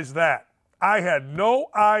realize that. I had no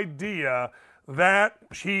idea that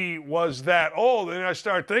he was that old. And I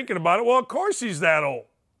started thinking about it. Well, of course he's that old.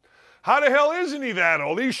 How the hell isn't he that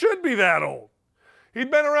old? He should be that old.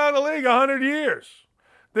 He'd been around the league 100 years.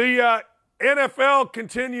 The NFL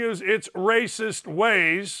continues its racist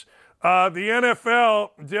ways. The NFL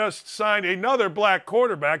just signed another black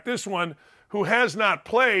quarterback, this one who has not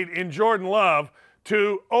played, in Jordan Love,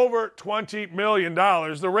 to over $20 million. The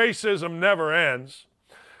racism never ends.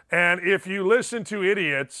 And if you listen to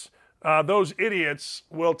idiots, those idiots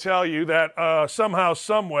will tell you that somehow,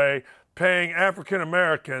 some way, paying African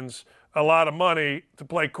Americans a lot of money to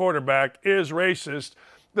play quarterback is racist.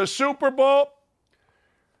 The Super Bowl,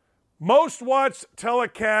 most watched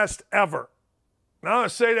telecast ever. Now I'll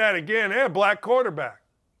say that again. They had a black quarterback.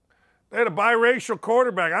 They had a biracial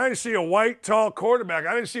quarterback. I didn't see a white, tall quarterback.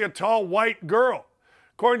 I didn't see a tall, white girl.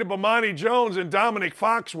 According to Bomani Jones and Dominic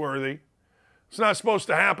Foxworthy, it's not supposed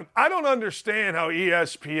to happen. I don't understand how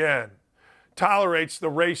ESPN tolerates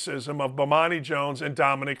the racism of Bomani Jones and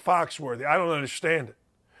Dominic Foxworthy. I don't understand it.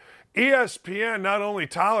 ESPN not only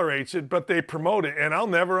tolerates it, but they promote it. And I'll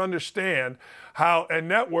never understand how a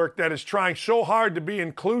network that is trying so hard to be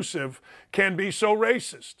inclusive can be so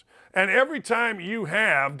racist. And every time you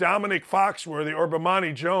have Dominic Foxworthy or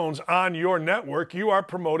Bomani Jones on your network, you are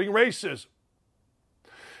promoting racism.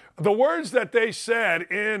 The words that they said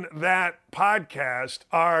in that podcast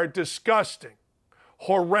are disgusting,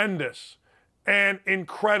 horrendous, and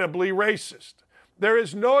incredibly racist. There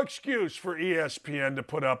is no excuse for ESPN to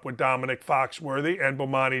put up with Dominic Foxworthy and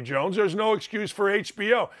Bomani Jones. There's no excuse for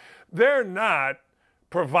HBO. They're not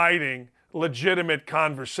providing legitimate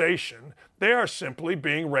conversation. They are simply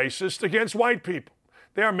being racist against white people.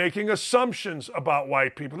 They are making assumptions about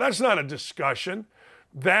white people. That's not a discussion.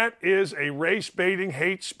 That is a race-baiting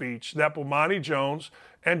hate speech that Bomani Jones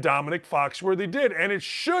and Dominic Foxworthy did. And it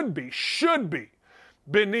should be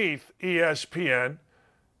beneath ESPN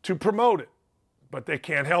to promote it. But they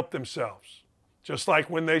can't help themselves. Just like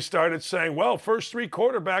when they started saying, well, first three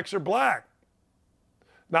quarterbacks are black.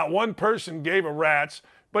 Not one person gave a rat's,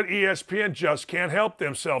 but ESPN just can't help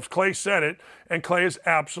themselves. Clay said it, and Clay is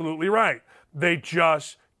absolutely right. They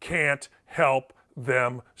just can't help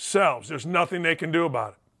themselves. There's nothing they can do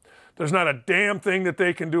about it. There's not a damn thing that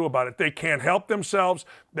they can do about it. They can't help themselves.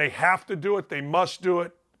 They have to do it. They must do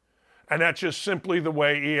it. And that's just simply the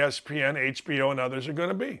way ESPN, HBO, and others are going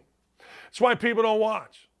to be. That's why people don't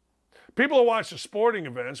watch. People will watch the sporting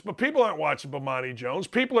events, but people aren't watching Bomani Jones.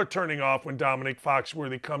 People are turning off when Dominic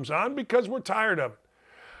Foxworthy comes on because we're tired of it.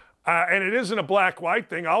 And it isn't a black-white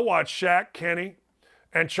thing. I'll watch Shaq, Kenny,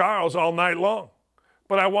 and Charles all night long.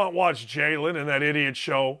 But I won't watch Jalen and that idiot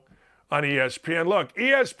show on ESPN. Look,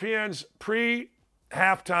 ESPN's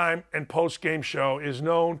pre-halftime and post-game show is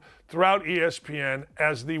known throughout ESPN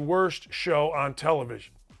as the worst show on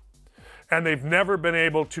television. And they've never been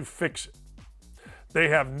able to fix it. They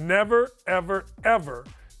have never, ever, ever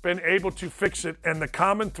been able to fix it. And the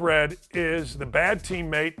common thread is the bad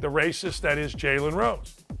teammate, the racist that is Jalen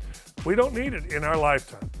Rose. We don't need it in our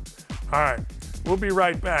lifetime. All right, we'll be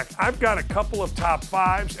right back. I've got a couple of top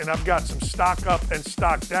fives, and I've got some stock up and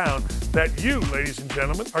stock down that you, ladies and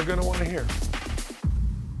gentlemen, are going to want to hear.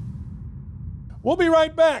 We'll be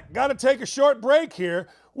right back. Got to take a short break here.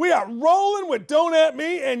 We are rolling with Don't At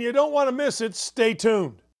Me, and you don't want to miss it. Stay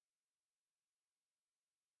tuned.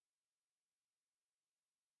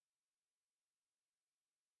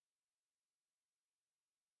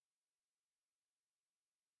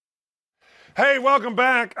 Hey, welcome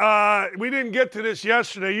back. We didn't get to this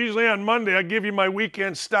yesterday. Usually on Monday, I give you my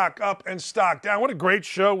weekend stock up and stock down. What a great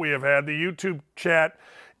show we have had. The YouTube chat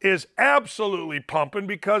is absolutely pumping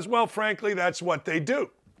because, well, frankly, that's what they do.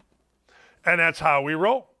 And that's how we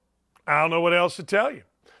roll. I don't know what else to tell you,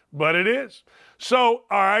 but it is. So,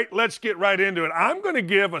 all right, let's get right into it. I'm going to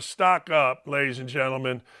give a stock up, ladies and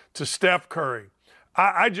gentlemen, to Steph Curry.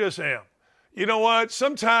 I just am. You know what?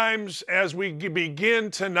 Sometimes as we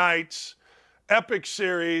begin tonight's epic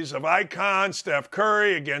series of icon Steph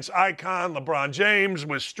Curry against icon LeBron James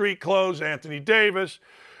with street clothes Anthony Davis,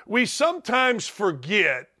 we sometimes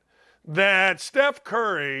forget that Steph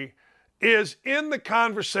Curry is in the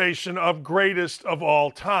conversation of greatest of all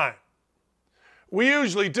time. We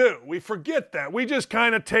usually do. We forget that. We just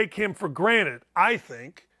kind of take him for granted, I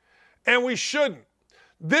think, and we shouldn't.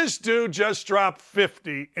 This dude just dropped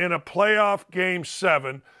 50 in a playoff Game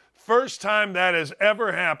 7. First time that has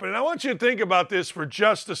ever happened. And I want you to think about this for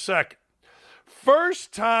just a second.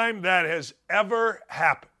 First time that has ever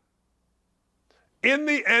happened in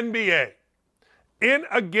the NBA in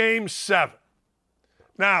a Game 7.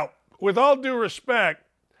 Now, with all due respect,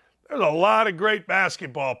 there's a lot of great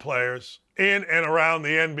basketball players in and around the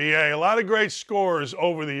NBA, a lot of great scorers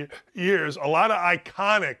over the years, a lot of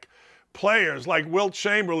iconic players like Wilt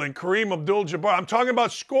Chamberlain, Kareem Abdul-Jabbar. I'm talking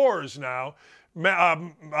about scorers now.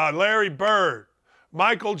 Larry Bird,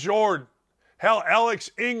 Michael Jordan, hell, Alex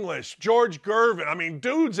English, George Gervin. I mean,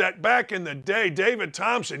 dudes that back in the day, David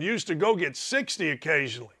Thompson used to go get 60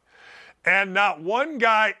 occasionally. And not one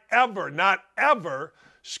guy ever, not ever,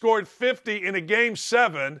 scored 50 in a Game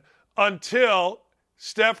 7 until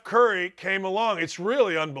Steph Curry came along. It's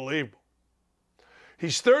really unbelievable.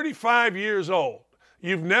 He's 35 years old.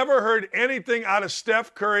 You've never heard anything out of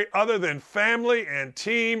Steph Curry other than family and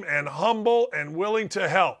team and humble and willing to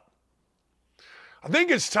help. I think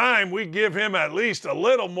it's time we give him at least a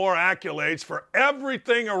little more accolades for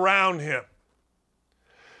everything around him.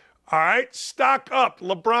 All right, stock up,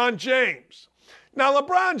 LeBron James. Now,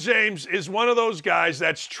 LeBron James is one of those guys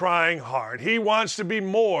that's trying hard. He wants to be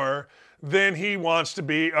more than he wants to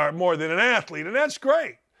be, or more than an athlete, and that's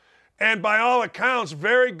great. and by all accounts,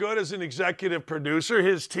 very good as an executive producer.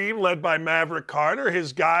 His team, led by Maverick Carter,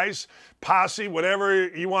 his guys, posse, whatever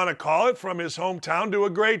you want to call it, from his hometown, do a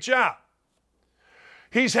great job.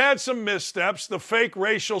 He's had some missteps. The fake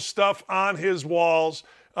racial stuff on his walls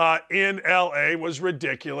in L.A. was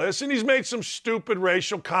ridiculous, and he's made some stupid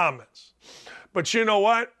racial comments. But you know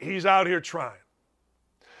what? He's out here trying.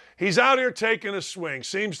 He's out here taking a swing.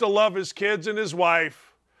 Seems to love his kids and his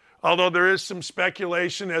wife, although there is some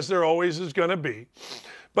speculation, as there always is going to be.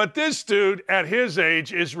 But this dude, at his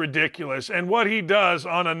age, is ridiculous, and what he does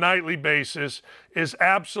on a nightly basis is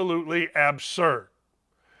absolutely absurd.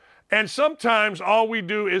 And sometimes all we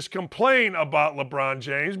do is complain about LeBron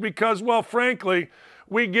James because, well, frankly,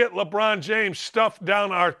 we get LeBron James stuffed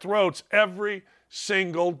down our throats every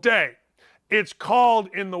single day. It's called,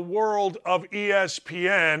 in the world of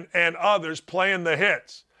ESPN and others, playing the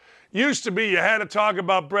hits. Used to be you had to talk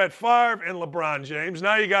about Brett Favre and LeBron James.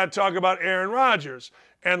 Now you got to talk about Aaron Rodgers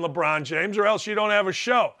and LeBron James, or else you don't have a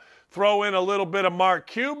show. Throw in a little bit of Mark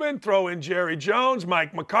Cuban, throw in Jerry Jones,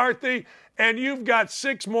 Mike McCarthy, and you've got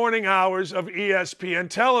 6 morning hours of ESPN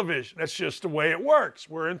television. That's just the way it works.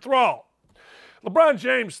 We're enthralled. LeBron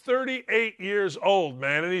James, 38 years old,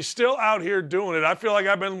 man, and he's still out here doing it. I feel like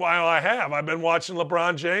I've been watching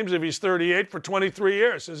LeBron James, if he's 38, for 23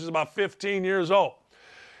 years, since he's about 15 years old.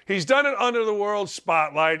 He's done it under the world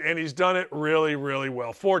spotlight, and he's done it really, really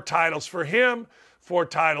well. 4 titles for him, 4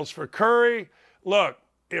 titles for Curry. Look,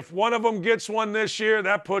 if one of them gets one this year,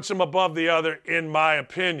 that puts him above the other, in my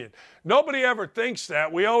opinion. Nobody ever thinks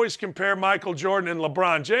that. We always compare Michael Jordan and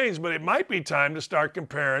LeBron James, but it might be time to start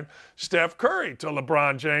comparing Steph Curry to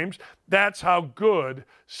LeBron James. That's how good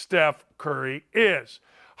Steph Curry is.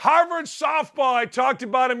 Harvard softball, I talked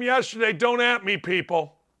about him yesterday. Don't at me,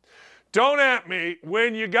 people. Don't at me.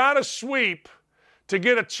 When you got to sweep to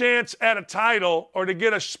get a chance at a title or to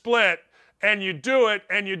get a split, and you do it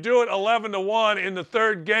 11-1 in the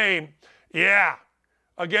 3rd game,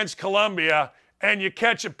 against Columbia, and you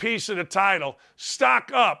catch a piece of the title. Stock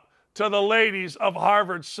up to the ladies of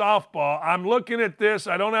Harvard softball. I'm looking at this.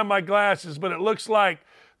 I don't have my glasses, but it looks like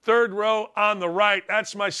 3rd row on the right.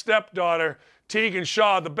 That's my stepdaughter, Tegan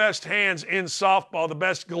Shaw, the best hands in softball, the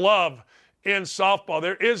best glove in softball.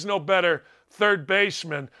 There is no better third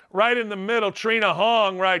baseman. Right in the middle, Trina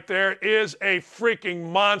Hong right there is a freaking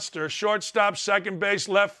monster. Shortstop, second base,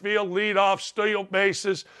 left field, leadoff, steal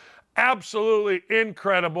bases. Absolutely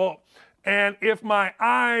incredible. And if my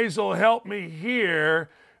eyes will help me here,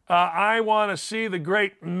 I want to see the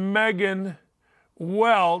great Megan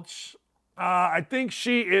Welch. I think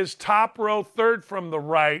she is top row, 3rd from the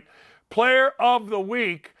right. Player of the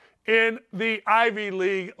week in the Ivy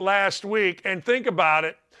League last week. And think about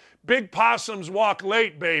it. Big Possums walk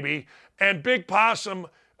late, baby. And Big Possum,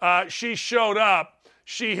 she showed up.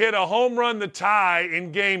 She hit a home run to tie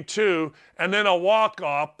in Game 2 and then a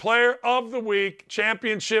walk-off. Player of the week,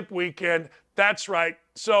 championship weekend. That's right.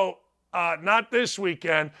 So not this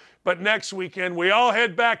weekend, but next weekend. We all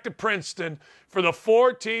head back to Princeton for the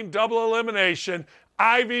 4-team double elimination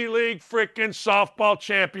Ivy League frickin' softball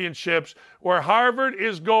championships, where Harvard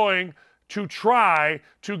is going to try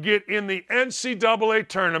to get in the NCAA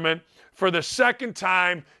tournament for the 2nd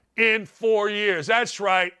time in 4 years. That's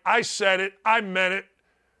right. I said it. I meant it.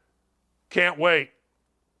 Can't wait.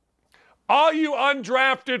 All you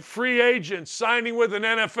undrafted free agents signing with an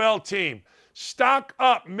NFL team, stock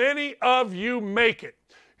up. Many of you make it.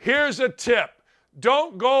 Here's a tip.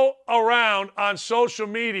 Don't go around on social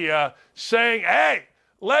media saying, hey,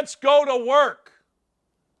 let's go to work.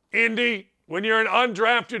 Indy, when you're an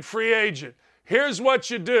undrafted free agent, here's what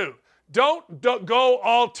you do. Don't go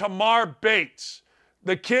all Tamar Bates,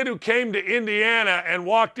 the kid who came to Indiana and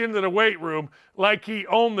walked into the weight room like he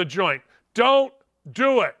owned the joint. Don't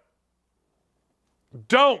do it.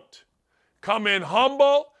 Don't. Come in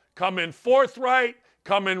humble, come in forthright,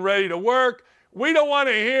 come in ready to work. We don't want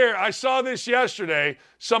to hear, I saw this yesterday,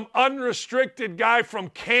 some unrestricted guy from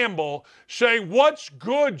Campbell saying, what's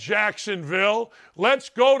good, Jacksonville? Let's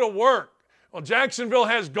go to work. Well, Jacksonville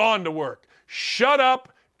has gone to work. Shut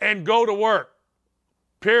up and go to work.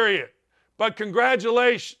 Period. But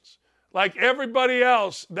congratulations. Like everybody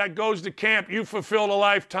else that goes to camp, you fulfilled a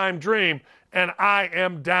lifetime dream, and I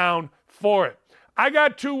am down for it. I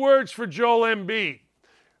got 2 words for Joel Embiid.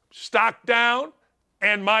 Stock down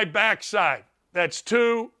and my backside. That's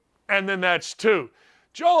 2, and then that's 2.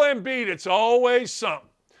 Joel Embiid, it's always something.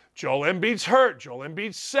 Joel Embiid's hurt. Joel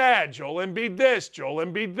Embiid's sad. Joel Embiid this. Joel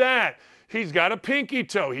Embiid that. He's got a pinky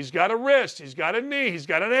toe. He's got a wrist. He's got a knee. He's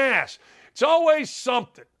got an ass. It's always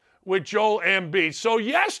something. with Joel Embiid. So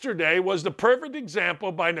yesterday was the perfect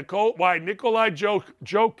example why Nikolai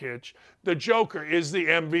Jokic, the Joker, is the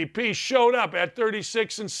MVP, showed up at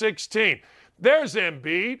 36 and 16. There's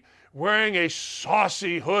Embiid wearing a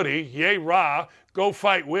saucy hoodie, yay rah, go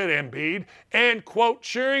fight with Embiid, and, quote,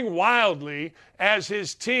 cheering wildly as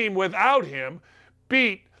his team without him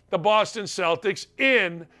beat the Boston Celtics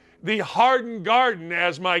in the Harden Garden,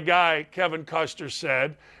 as my guy Kevin Custer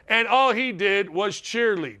said, and all he did was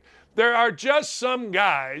cheerlead. There are just some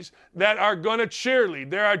guys that are going to cheerlead.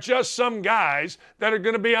 There are just some guys that are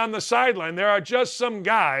going to be on the sideline. There are just some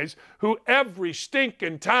guys who every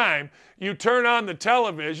stinking time you turn on the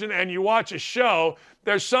television and you watch a show,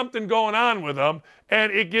 there's something going on with them,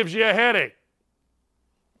 and it gives you a headache.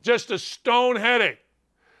 Just a stone headache.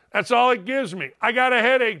 That's all it gives me. I got a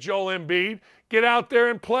headache, Joel Embiid. Get out there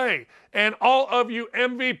and play. And all of you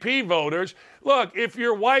MVP voters, look, if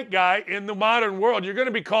you're a white guy in the modern world, you're going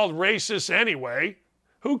to be called racist anyway.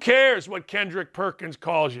 Who cares what Kendrick Perkins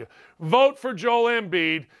calls you? Vote for Joel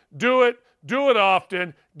Embiid. Do it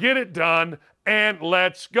often, get it done, and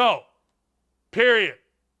let's go. Period.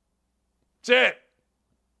 That's it.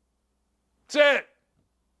 That's it.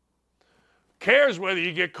 Cares whether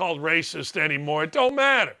you get called racist anymore. It don't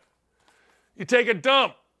matter. You take a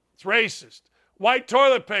dump, it's racist. White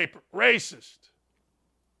toilet paper, racist.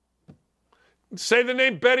 Say the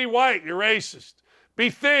name Betty White, you're racist. Be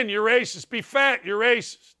thin, you're racist. Be fat, you're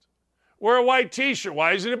racist. Wear a white t-shirt,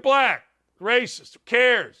 why isn't it black? Racist, who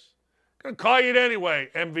cares? I'm gonna call you it anyway,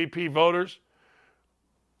 MVP voters.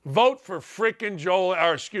 Vote for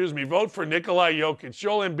vote for Nikolai Jokic.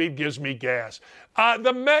 Joel Embiid gives me gas.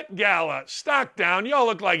 The Met Gala, stock down, y'all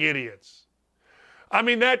look like idiots. I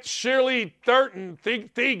mean, that Charlie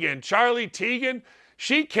Teigen,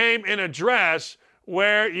 she came in a dress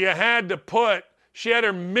where you had to she had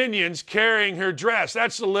her minions carrying her dress.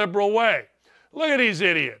 That's the liberal way. Look at these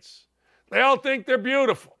idiots. They all think they're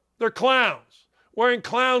beautiful. They're clowns, wearing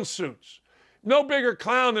clown suits. No bigger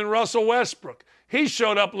clown than Russell Westbrook. He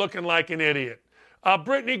showed up looking like an idiot.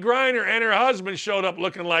 Brittany Griner and her husband showed up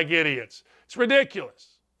looking like idiots. It's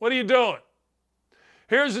ridiculous. What are you doing?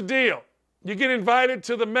 Here's the deal. You get invited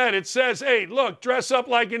to the Met. It says, hey, look, dress up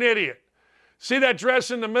like an idiot. See that dress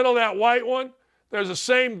in the middle, that white one? There's the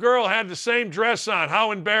same girl had the same dress on.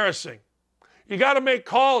 How embarrassing. You got to make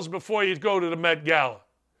calls before you go to the Met Gala.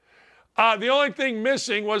 The only thing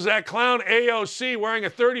missing was that clown AOC wearing a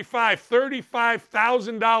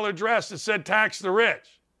 $35,000 dress that said tax the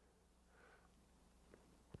rich.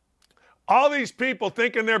 All these people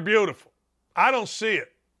thinking they're beautiful. I don't see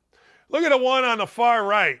it. Look at the one on the far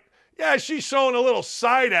right. Yeah, she's showing a little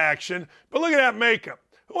side action, but look at that makeup.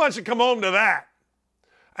 Who wants to come home to that?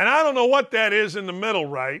 And I don't know what that is in the middle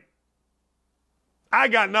right. I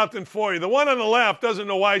got nothing for you. The one on the left doesn't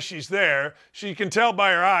know why she's there. She can tell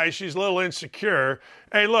by her eyes she's a little insecure.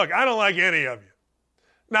 Hey, look, I don't like any of you.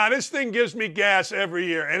 Now, this thing gives me gas every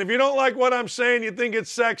year. And if you don't like what I'm saying, you think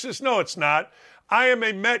it's sexist. No, it's not. I am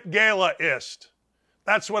a Met Gala-ist.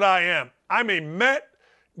 That's what I am. I'm a Met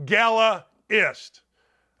Gala-ist.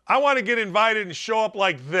 I want to get invited and show up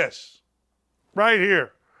like this, right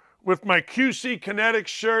here, with my QC Kinetics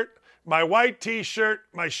shirt, my white t-shirt,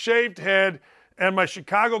 my shaved head, and my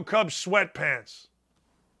Chicago Cubs sweatpants.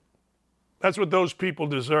 That's what those people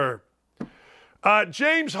deserve.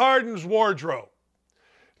 James Harden's wardrobe.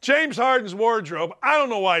 James Harden's wardrobe, I don't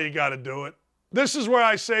know why you got to do it. This is where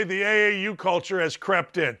I say the AAU culture has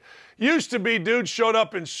crept in. Used to be dudes showed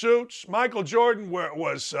up in suits. Michael Jordan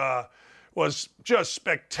was just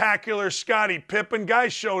spectacular. Scottie Pippen,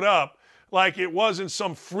 guys showed up like it wasn't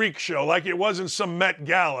some freak show, like it wasn't some Met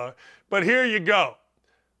Gala. But here you go.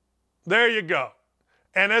 There you go.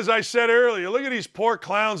 And as I said earlier, look at these poor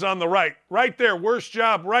clowns on the right. Right there, worst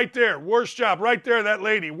job, right there, worst job, right there, that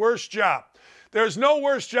lady, worst job. There's no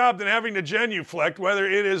worse job than having to genuflect, whether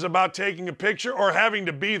it is about taking a picture or having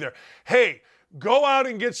to be there. Hey, go out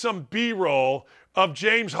and get some B-roll of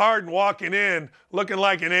James Harden walking in looking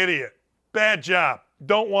like an idiot. Bad job.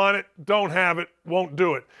 Don't want it, don't have it, won't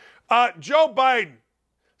do it. Joe Biden,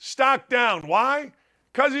 stock down. Why?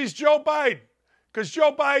 Because he's Joe Biden. Because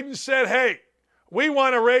Joe Biden said, hey, we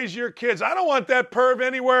want to raise your kids. I don't want that perv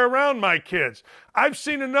anywhere around my kids. I've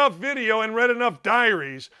seen enough video and read enough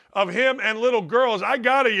diaries of him and little girls. I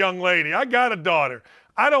got a young lady. I got a daughter.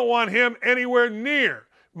 I don't want him anywhere near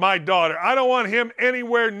my daughter. I don't want him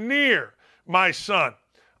anywhere near my son.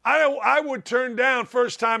 I would turn down,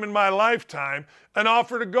 first time in my lifetime, an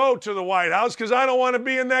offer to go to the White House because I don't want to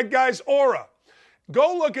be in that guy's aura.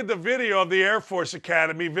 Go look at the video of the Air Force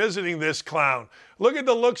Academy visiting this clown. Look at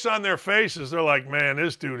the looks on their faces. They're like, man,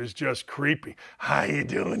 this dude is just creepy. How you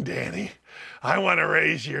doing, Danny? I want to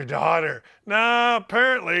raise your daughter. Nah,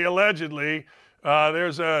 apparently, allegedly,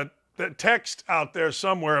 there's a text out there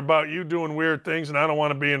somewhere about you doing weird things, and I don't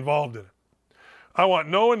want to be involved in it. I want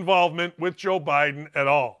no involvement with Joe Biden at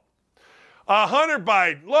all. Hunter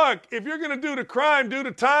Biden, look, if you're going to do the crime, do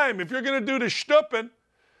the time. If you're going to do the shtupping,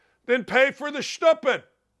 then pay for the shtupping.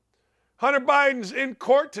 Hunter Biden's in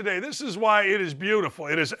court today. This is why it is beautiful.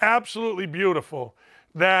 It is absolutely beautiful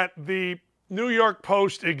that the New York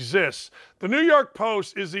Post exists. The New York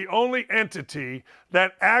Post is the only entity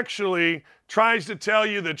that actually tries to tell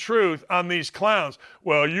you the truth on these clowns.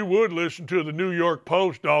 Well, you would listen to the New York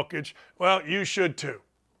Post, Dawkins. Well, you should too.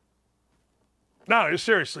 No,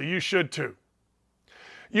 seriously, you should too.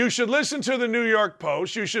 You should listen to the New York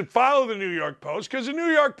Post. You should follow the New York Post because the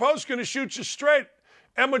New York Post is going to shoot you straight.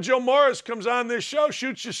 Emma Jo Morris comes on this show,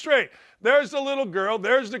 shoots you straight. There's the little girl.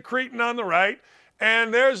 There's the cretin on the right.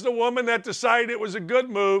 And there's the woman that decided it was a good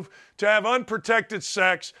move to have unprotected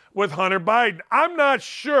sex with Hunter Biden. I'm not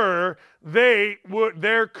sure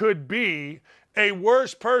there could be a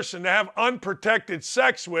worse person to have unprotected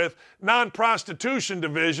sex with, non-prostitution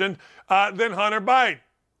division, than Hunter Biden.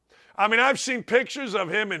 I mean, I've seen pictures of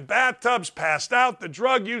him in bathtubs, passed out, the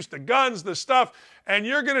drug use, the guns, the stuff, and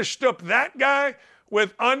you're going to shtup that guy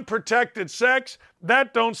with unprotected sex?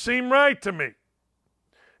 That don't seem right to me.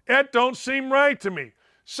 That don't seem right to me.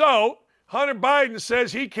 So, Hunter Biden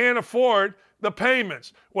says he can't afford the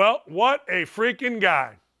payments. Well, what a freaking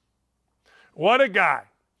guy. What a guy.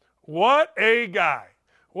 What a guy.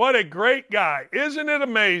 What a great guy. Isn't it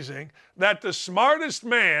amazing that the smartest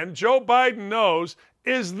man Joe Biden knows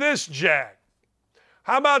is this jag?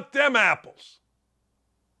 How about them apples?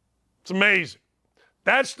 It's amazing.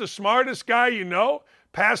 That's the smartest guy you know,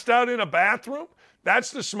 passed out in a bathroom? That's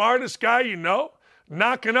the smartest guy you know,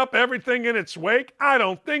 knocking up everything in its wake? I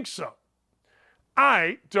don't think so.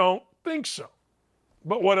 I don't think so.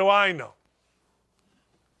 But what do I know?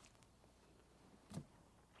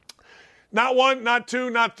 Not one, not two,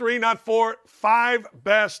 not three, not four, 5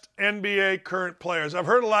 best NBA current players. I've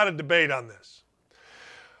heard a lot of debate on this.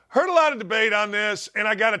 And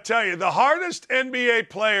I got to tell you, the hardest NBA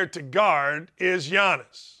player to guard is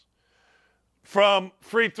Giannis. From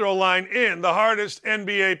free throw line in, the hardest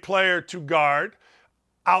NBA player to guard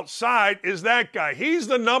outside is that guy. He's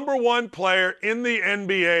the number 1 player in the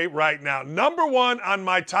NBA right now. Number 1 on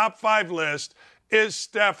my top 5 list is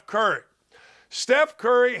Steph Curry. Steph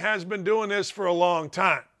Curry has been doing this for a long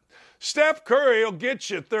time. Steph Curry will get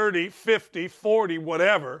you 30, 50, 40,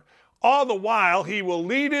 whatever. All the while, he will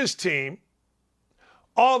lead his team.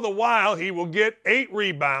 All the while, he will get 8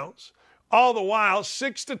 rebounds. All the while,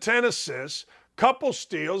 6 to 10 assists, couple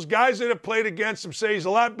steals. Guys that have played against him say he's a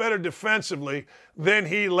lot better defensively than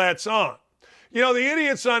he lets on. You know, the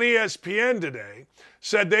idiots on ESPN today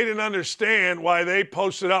said they didn't understand why they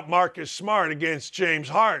posted up Marcus Smart against James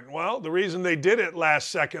Harden. Well, the reason they did it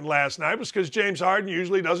last night was because James Harden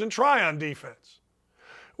usually doesn't try on defense.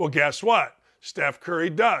 Well, guess what? Steph Curry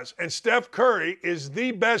does. And Steph Curry is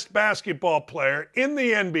the best basketball player in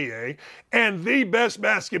the NBA and the best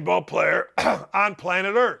basketball player on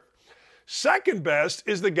planet Earth. Second best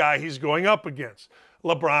is the guy he's going up against,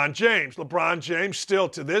 LeBron James. LeBron James still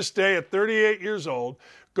to this day at 38 years old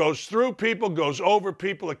goes through people, goes over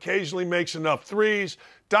people, occasionally makes enough threes,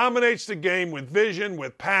 dominates the game with vision,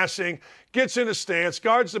 with passing, gets in a stance,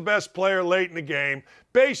 guards the best player late in the game,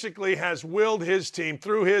 basically has willed his team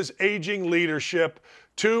through his aging leadership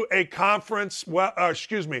to a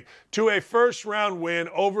to a first-round win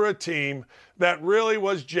over a team that really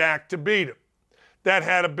was jacked to beat him, that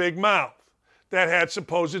had a big mouth, that had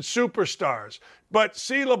supposed superstars. But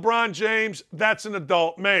see LeBron James, that's an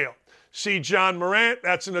adult male. See John Morant,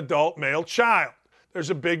 that's an adult male child. There's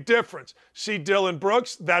a big difference. See Dylan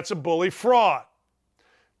Brooks, that's a bully fraud.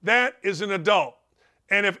 That is an adult.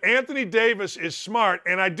 And if Anthony Davis is smart,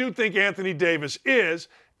 and I do think Anthony Davis is,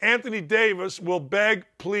 Anthony Davis will beg,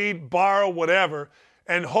 plead, borrow, whatever,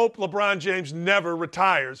 and hope LeBron James never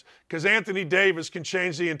retires, because Anthony Davis can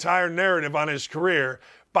change the entire narrative on his career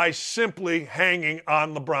by simply hanging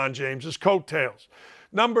on LeBron James's coattails.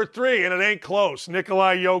 Number 3, and it ain't close,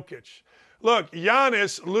 Nikola Jokic. Look,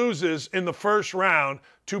 Giannis loses in the first round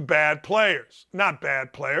to bad players. Not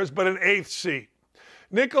bad players, but an 8th seed.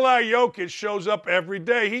 Nikola Jokic shows up every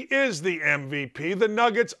day. He is the MVP. The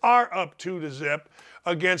Nuggets are up 2-0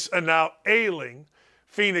 against a now ailing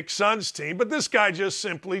Phoenix Suns team, but this guy just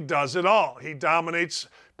simply does it all. He dominates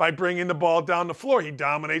by bringing the ball down the floor. He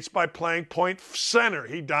dominates by playing point center.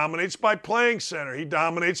 He dominates by playing center. He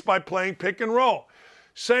dominates by playing pick and roll.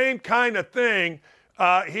 Same kind of thing.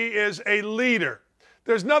 He is a leader.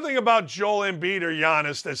 There's nothing about Joel Embiid or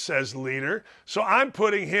Giannis that says leader, so I'm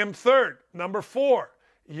putting him third. Number 4,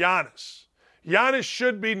 Giannis. Giannis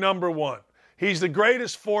should be number 1. He's the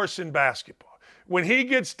greatest force in basketball. When he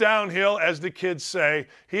gets downhill, as the kids say,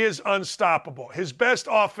 he is unstoppable. His best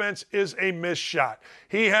offense is a missed shot.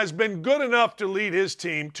 He has been good enough to lead his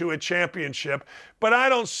team to a championship, but I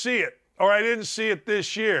don't see it, or I didn't see it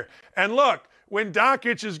this year. And look, when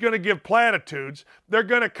Doncic is going to give platitudes, they're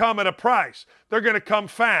going to come at a price. They're going to come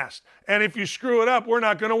fast. And if you screw it up, we're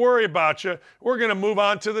not going to worry about you. We're going to move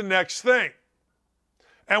on to the next thing.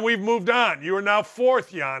 And we've moved on. You are now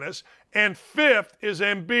 4th, Giannis. And 5th is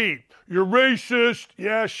Embiid. You're racist.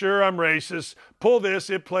 Yeah, sure, I'm racist. Pull this,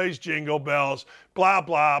 it plays Jingle Bells. Blah,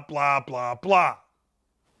 blah, blah, blah, blah.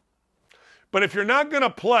 But if you're not going to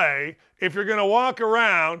play, if you're going to walk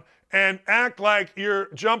around and act like you're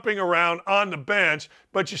jumping around on the bench,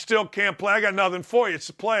 but you still can't play, I got nothing for you. It's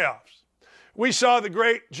the playoffs. We saw the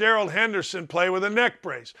great Gerald Henderson play with a neck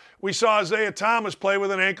brace. We saw Isaiah Thomas play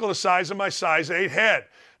with an ankle the size of my size 8 head.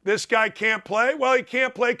 This guy can't play? Well, he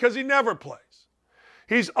can't play because he never plays.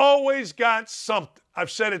 He's always got something. I've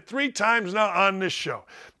said it 3 times now on this show.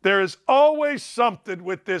 There is always something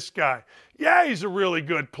with this guy. Yeah, he's a really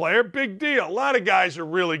good player. Big deal. A lot of guys are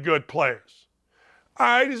really good players. All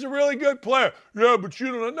right, he's a really good player. Yeah, but you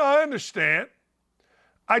don't know. No, I understand.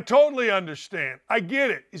 I totally understand. I get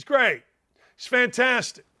it. He's great. He's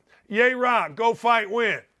fantastic. Yay, rock. Go fight,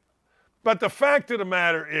 win. But the fact of the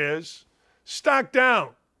matter is, stock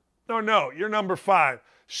down. No, you're number 5.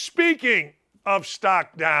 Speaking of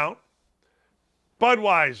stock down,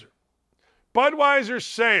 Budweiser. Budweiser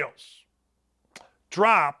sales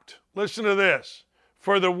dropped, listen to this,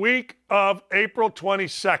 for the week of April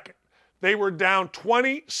 22nd. They were down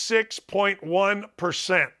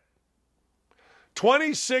 26.1%.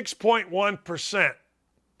 26.1%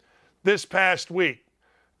 this past week.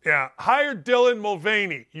 Yeah, hire Dylan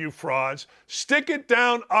Mulvaney, you frauds. Stick it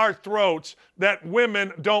down our throats that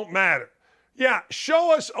women don't matter. Yeah,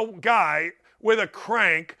 show us a guy with a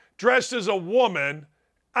crank dressed as a woman.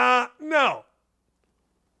 No.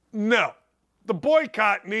 The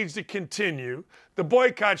boycott needs to continue. The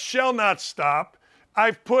boycott shall not stop.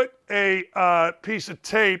 I've put a piece of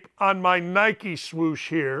tape on my Nike swoosh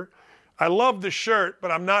here. I love the shirt, but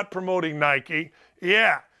I'm not promoting Nike.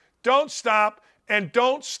 Yeah, don't stop. And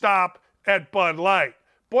don't stop at Bud Light.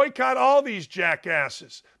 Boycott all these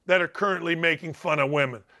jackasses that are currently making fun of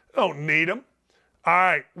women. Don't need them. All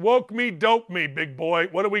right, woke me, dope me, big boy.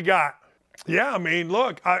 What do we got? Yeah, I mean,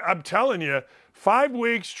 look, I'm telling you, 5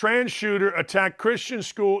 weeks, trans shooter attacked Christian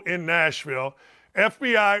school in Nashville.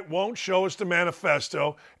 FBI won't show us the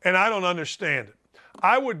manifesto, and I don't understand it.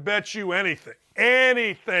 I would bet you anything,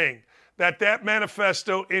 that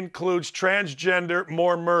manifesto includes transgender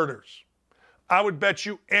more murders. I would bet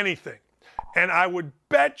you anything. And I would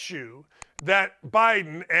bet you that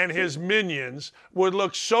Biden and his minions would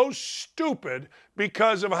look so stupid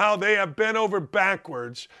because of how they have bent over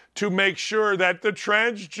backwards to make sure that the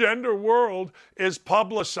transgender world is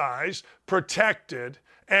publicized, protected,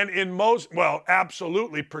 and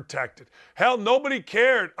absolutely protected. Hell, nobody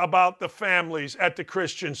cared about the families at the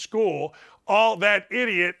Christian school. All that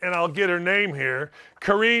idiot, and I'll get her name here,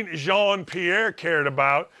 Karine Jean-Pierre cared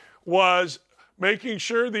about was making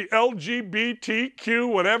sure the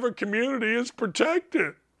LGBTQ whatever community is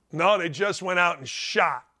protected. No, they just went out and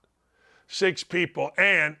shot 6 people.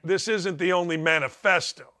 And this isn't the only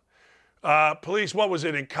manifesto. Police, what was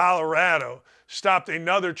it, in Colorado, stopped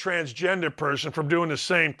another transgender person from doing the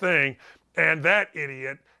same thing. And that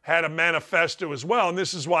idiot had a manifesto as well. And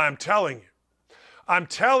this is why I'm telling you. I'm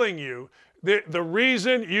telling you, the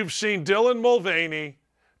reason you've seen Dylan Mulvaney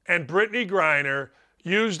and Brittany Griner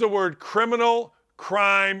use the word criminal,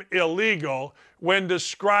 crime, illegal when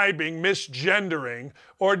describing misgendering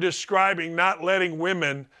or describing not letting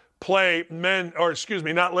men play in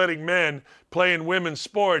women's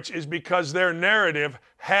sports is because their narrative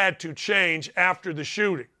had to change after the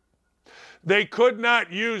shooting. They could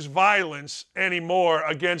not use violence anymore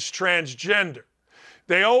against transgender.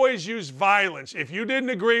 They always use violence. If you didn't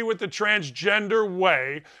agree with the transgender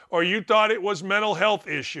way or you thought it was mental health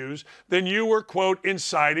issues, then you were, quote,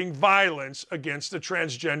 inciting violence against the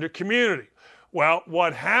transgender community. Well,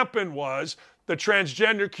 what happened was the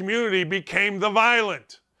transgender community became the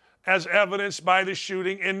violent, as evidenced by the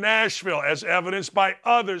shooting in Nashville, as evidenced by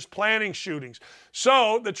others planning shootings.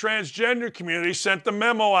 So the transgender community sent the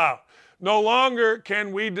memo out. No longer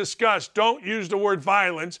can we discuss. Don't use the word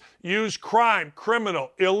violence. Use crime,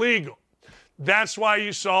 criminal, illegal. That's why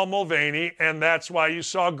you saw Mulvaney, and that's why you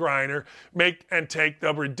saw Griner make and take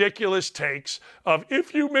the ridiculous takes of,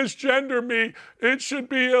 if you misgender me, it should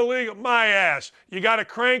be illegal. My ass. You got a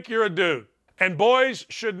crank, you're a dude. And boys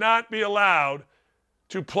should not be allowed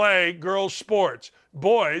to play girls' sports.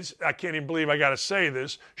 Boys, I can't even believe I got to say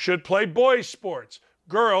this, should play boys' sports.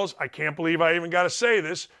 Girls, I can't believe I even got to say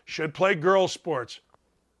this, should play girls' sports.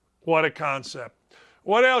 What a concept.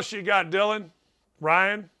 What else you got, Dylan?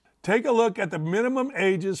 Ryan? Take a look at the minimum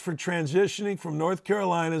ages for transitioning from North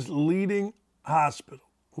Carolina's leading hospital.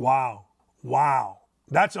 Wow.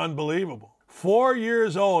 That's unbelievable. 4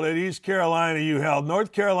 years old at East Carolina you held.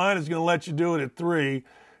 North Carolina's going to let you do it at 3,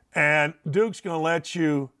 and Duke's going to let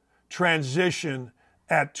you transition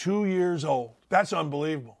at 2 years old. That's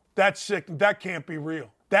unbelievable. That's sick. That can't be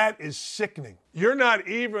real. That is sickening. You're not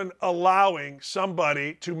even allowing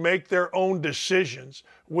somebody to make their own decisions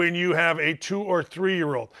when you have a 2 or 3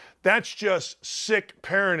 year old. That's just sick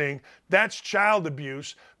parenting. That's child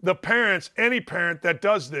abuse. The parents, any parent that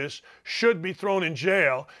does this, should be thrown in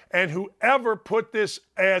jail. And whoever put this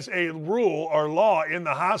as a rule or law in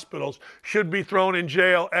the hospitals should be thrown in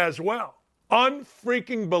jail as well.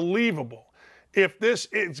 Unfreaking believable.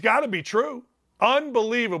 It's got to be true.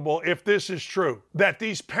 Unbelievable if this is true, that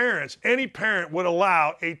these parents, any parent would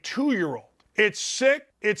allow a 2-year-old. It's sick,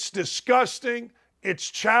 it's disgusting, it's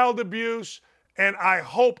child abuse, and I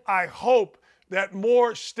hope that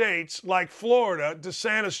more states like Florida,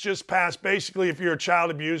 DeSantis just passed, basically if you're a child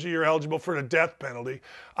abuser, you're eligible for the death penalty.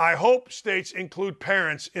 I hope states include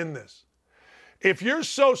parents in this. If you're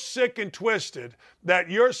so sick and twisted that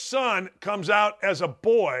your son comes out as a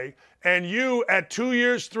boy and you at 2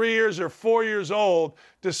 years, 3 years, or 4 years old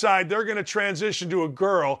decide they're going to transition to a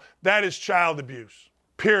girl, that is child abuse,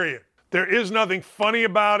 period. There is nothing funny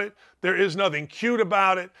about it. There is nothing cute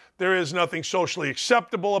about it. There is nothing socially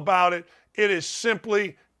acceptable about it. It is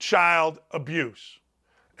simply child abuse.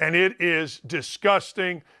 And it is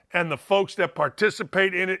disgusting. And the folks that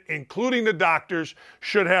participate in it, including the doctors,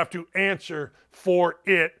 should have to answer for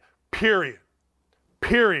it, period.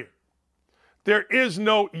 Period. There is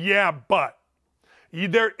no yeah, but.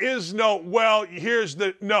 There is no, well,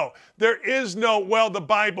 no. There is no, well, the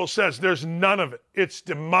Bible says. There's none of it. It's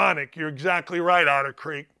demonic. You're exactly right, Otter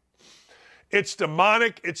Creek. It's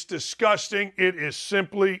demonic. It's disgusting. It is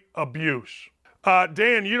simply abuse.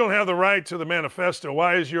 Dan, you don't have the right to the manifesto.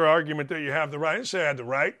 Why is your argument that you have the right? I didn't say I had the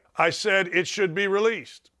right. I said it should be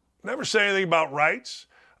released. Never say anything about rights.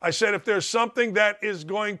 I said if there's something that is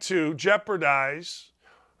going to jeopardize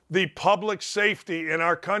the public safety in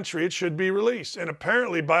our country, it should be released. And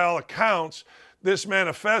apparently, by all accounts, this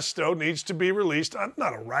manifesto needs to be released.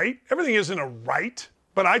 Not a right. Everything isn't a right,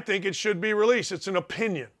 but I think it should be released. It's an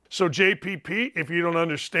opinion. So JPP, if you don't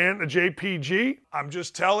understand the JPG, I'm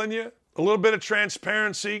just telling you, a little bit of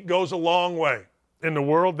transparency goes a long way in the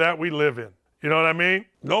world that we live in. You know what I mean?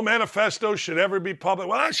 No manifesto should ever be public.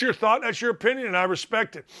 Well, that's your thought, that's your opinion, and I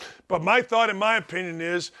respect it. But my thought and my opinion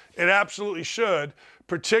is it absolutely should,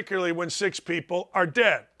 particularly when 6 people are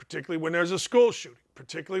dead, particularly when there's a school shooting,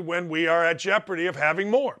 particularly when we are at jeopardy of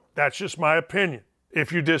having more. That's just my opinion.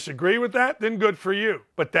 If you disagree with that, then good for you.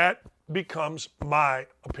 But that becomes my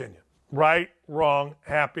opinion. Right, wrong,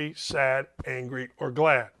 happy, sad, angry, or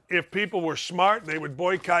glad. If people were smart, they would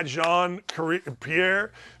boycott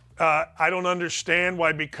Jean-Pierre. I don't understand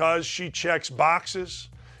why, because she checks boxes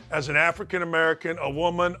as an African-American, a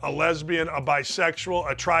woman, a lesbian, a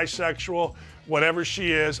bisexual, a trisexual, whatever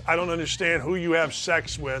she is. I don't understand who you have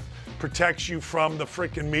sex with protects you from the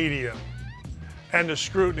frickin' media and the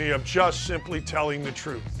scrutiny of just simply telling the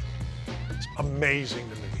truth. It's amazing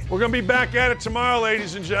to me. We're going to be back at it tomorrow,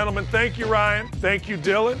 ladies and gentlemen. Thank you, Ryan. Thank you,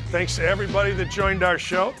 Dylan. Thanks to everybody that joined our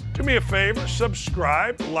show. Do me a favor,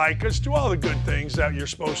 subscribe, like us, do all the good things that you're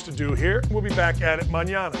supposed to do here. We'll be back at it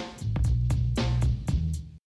mañana.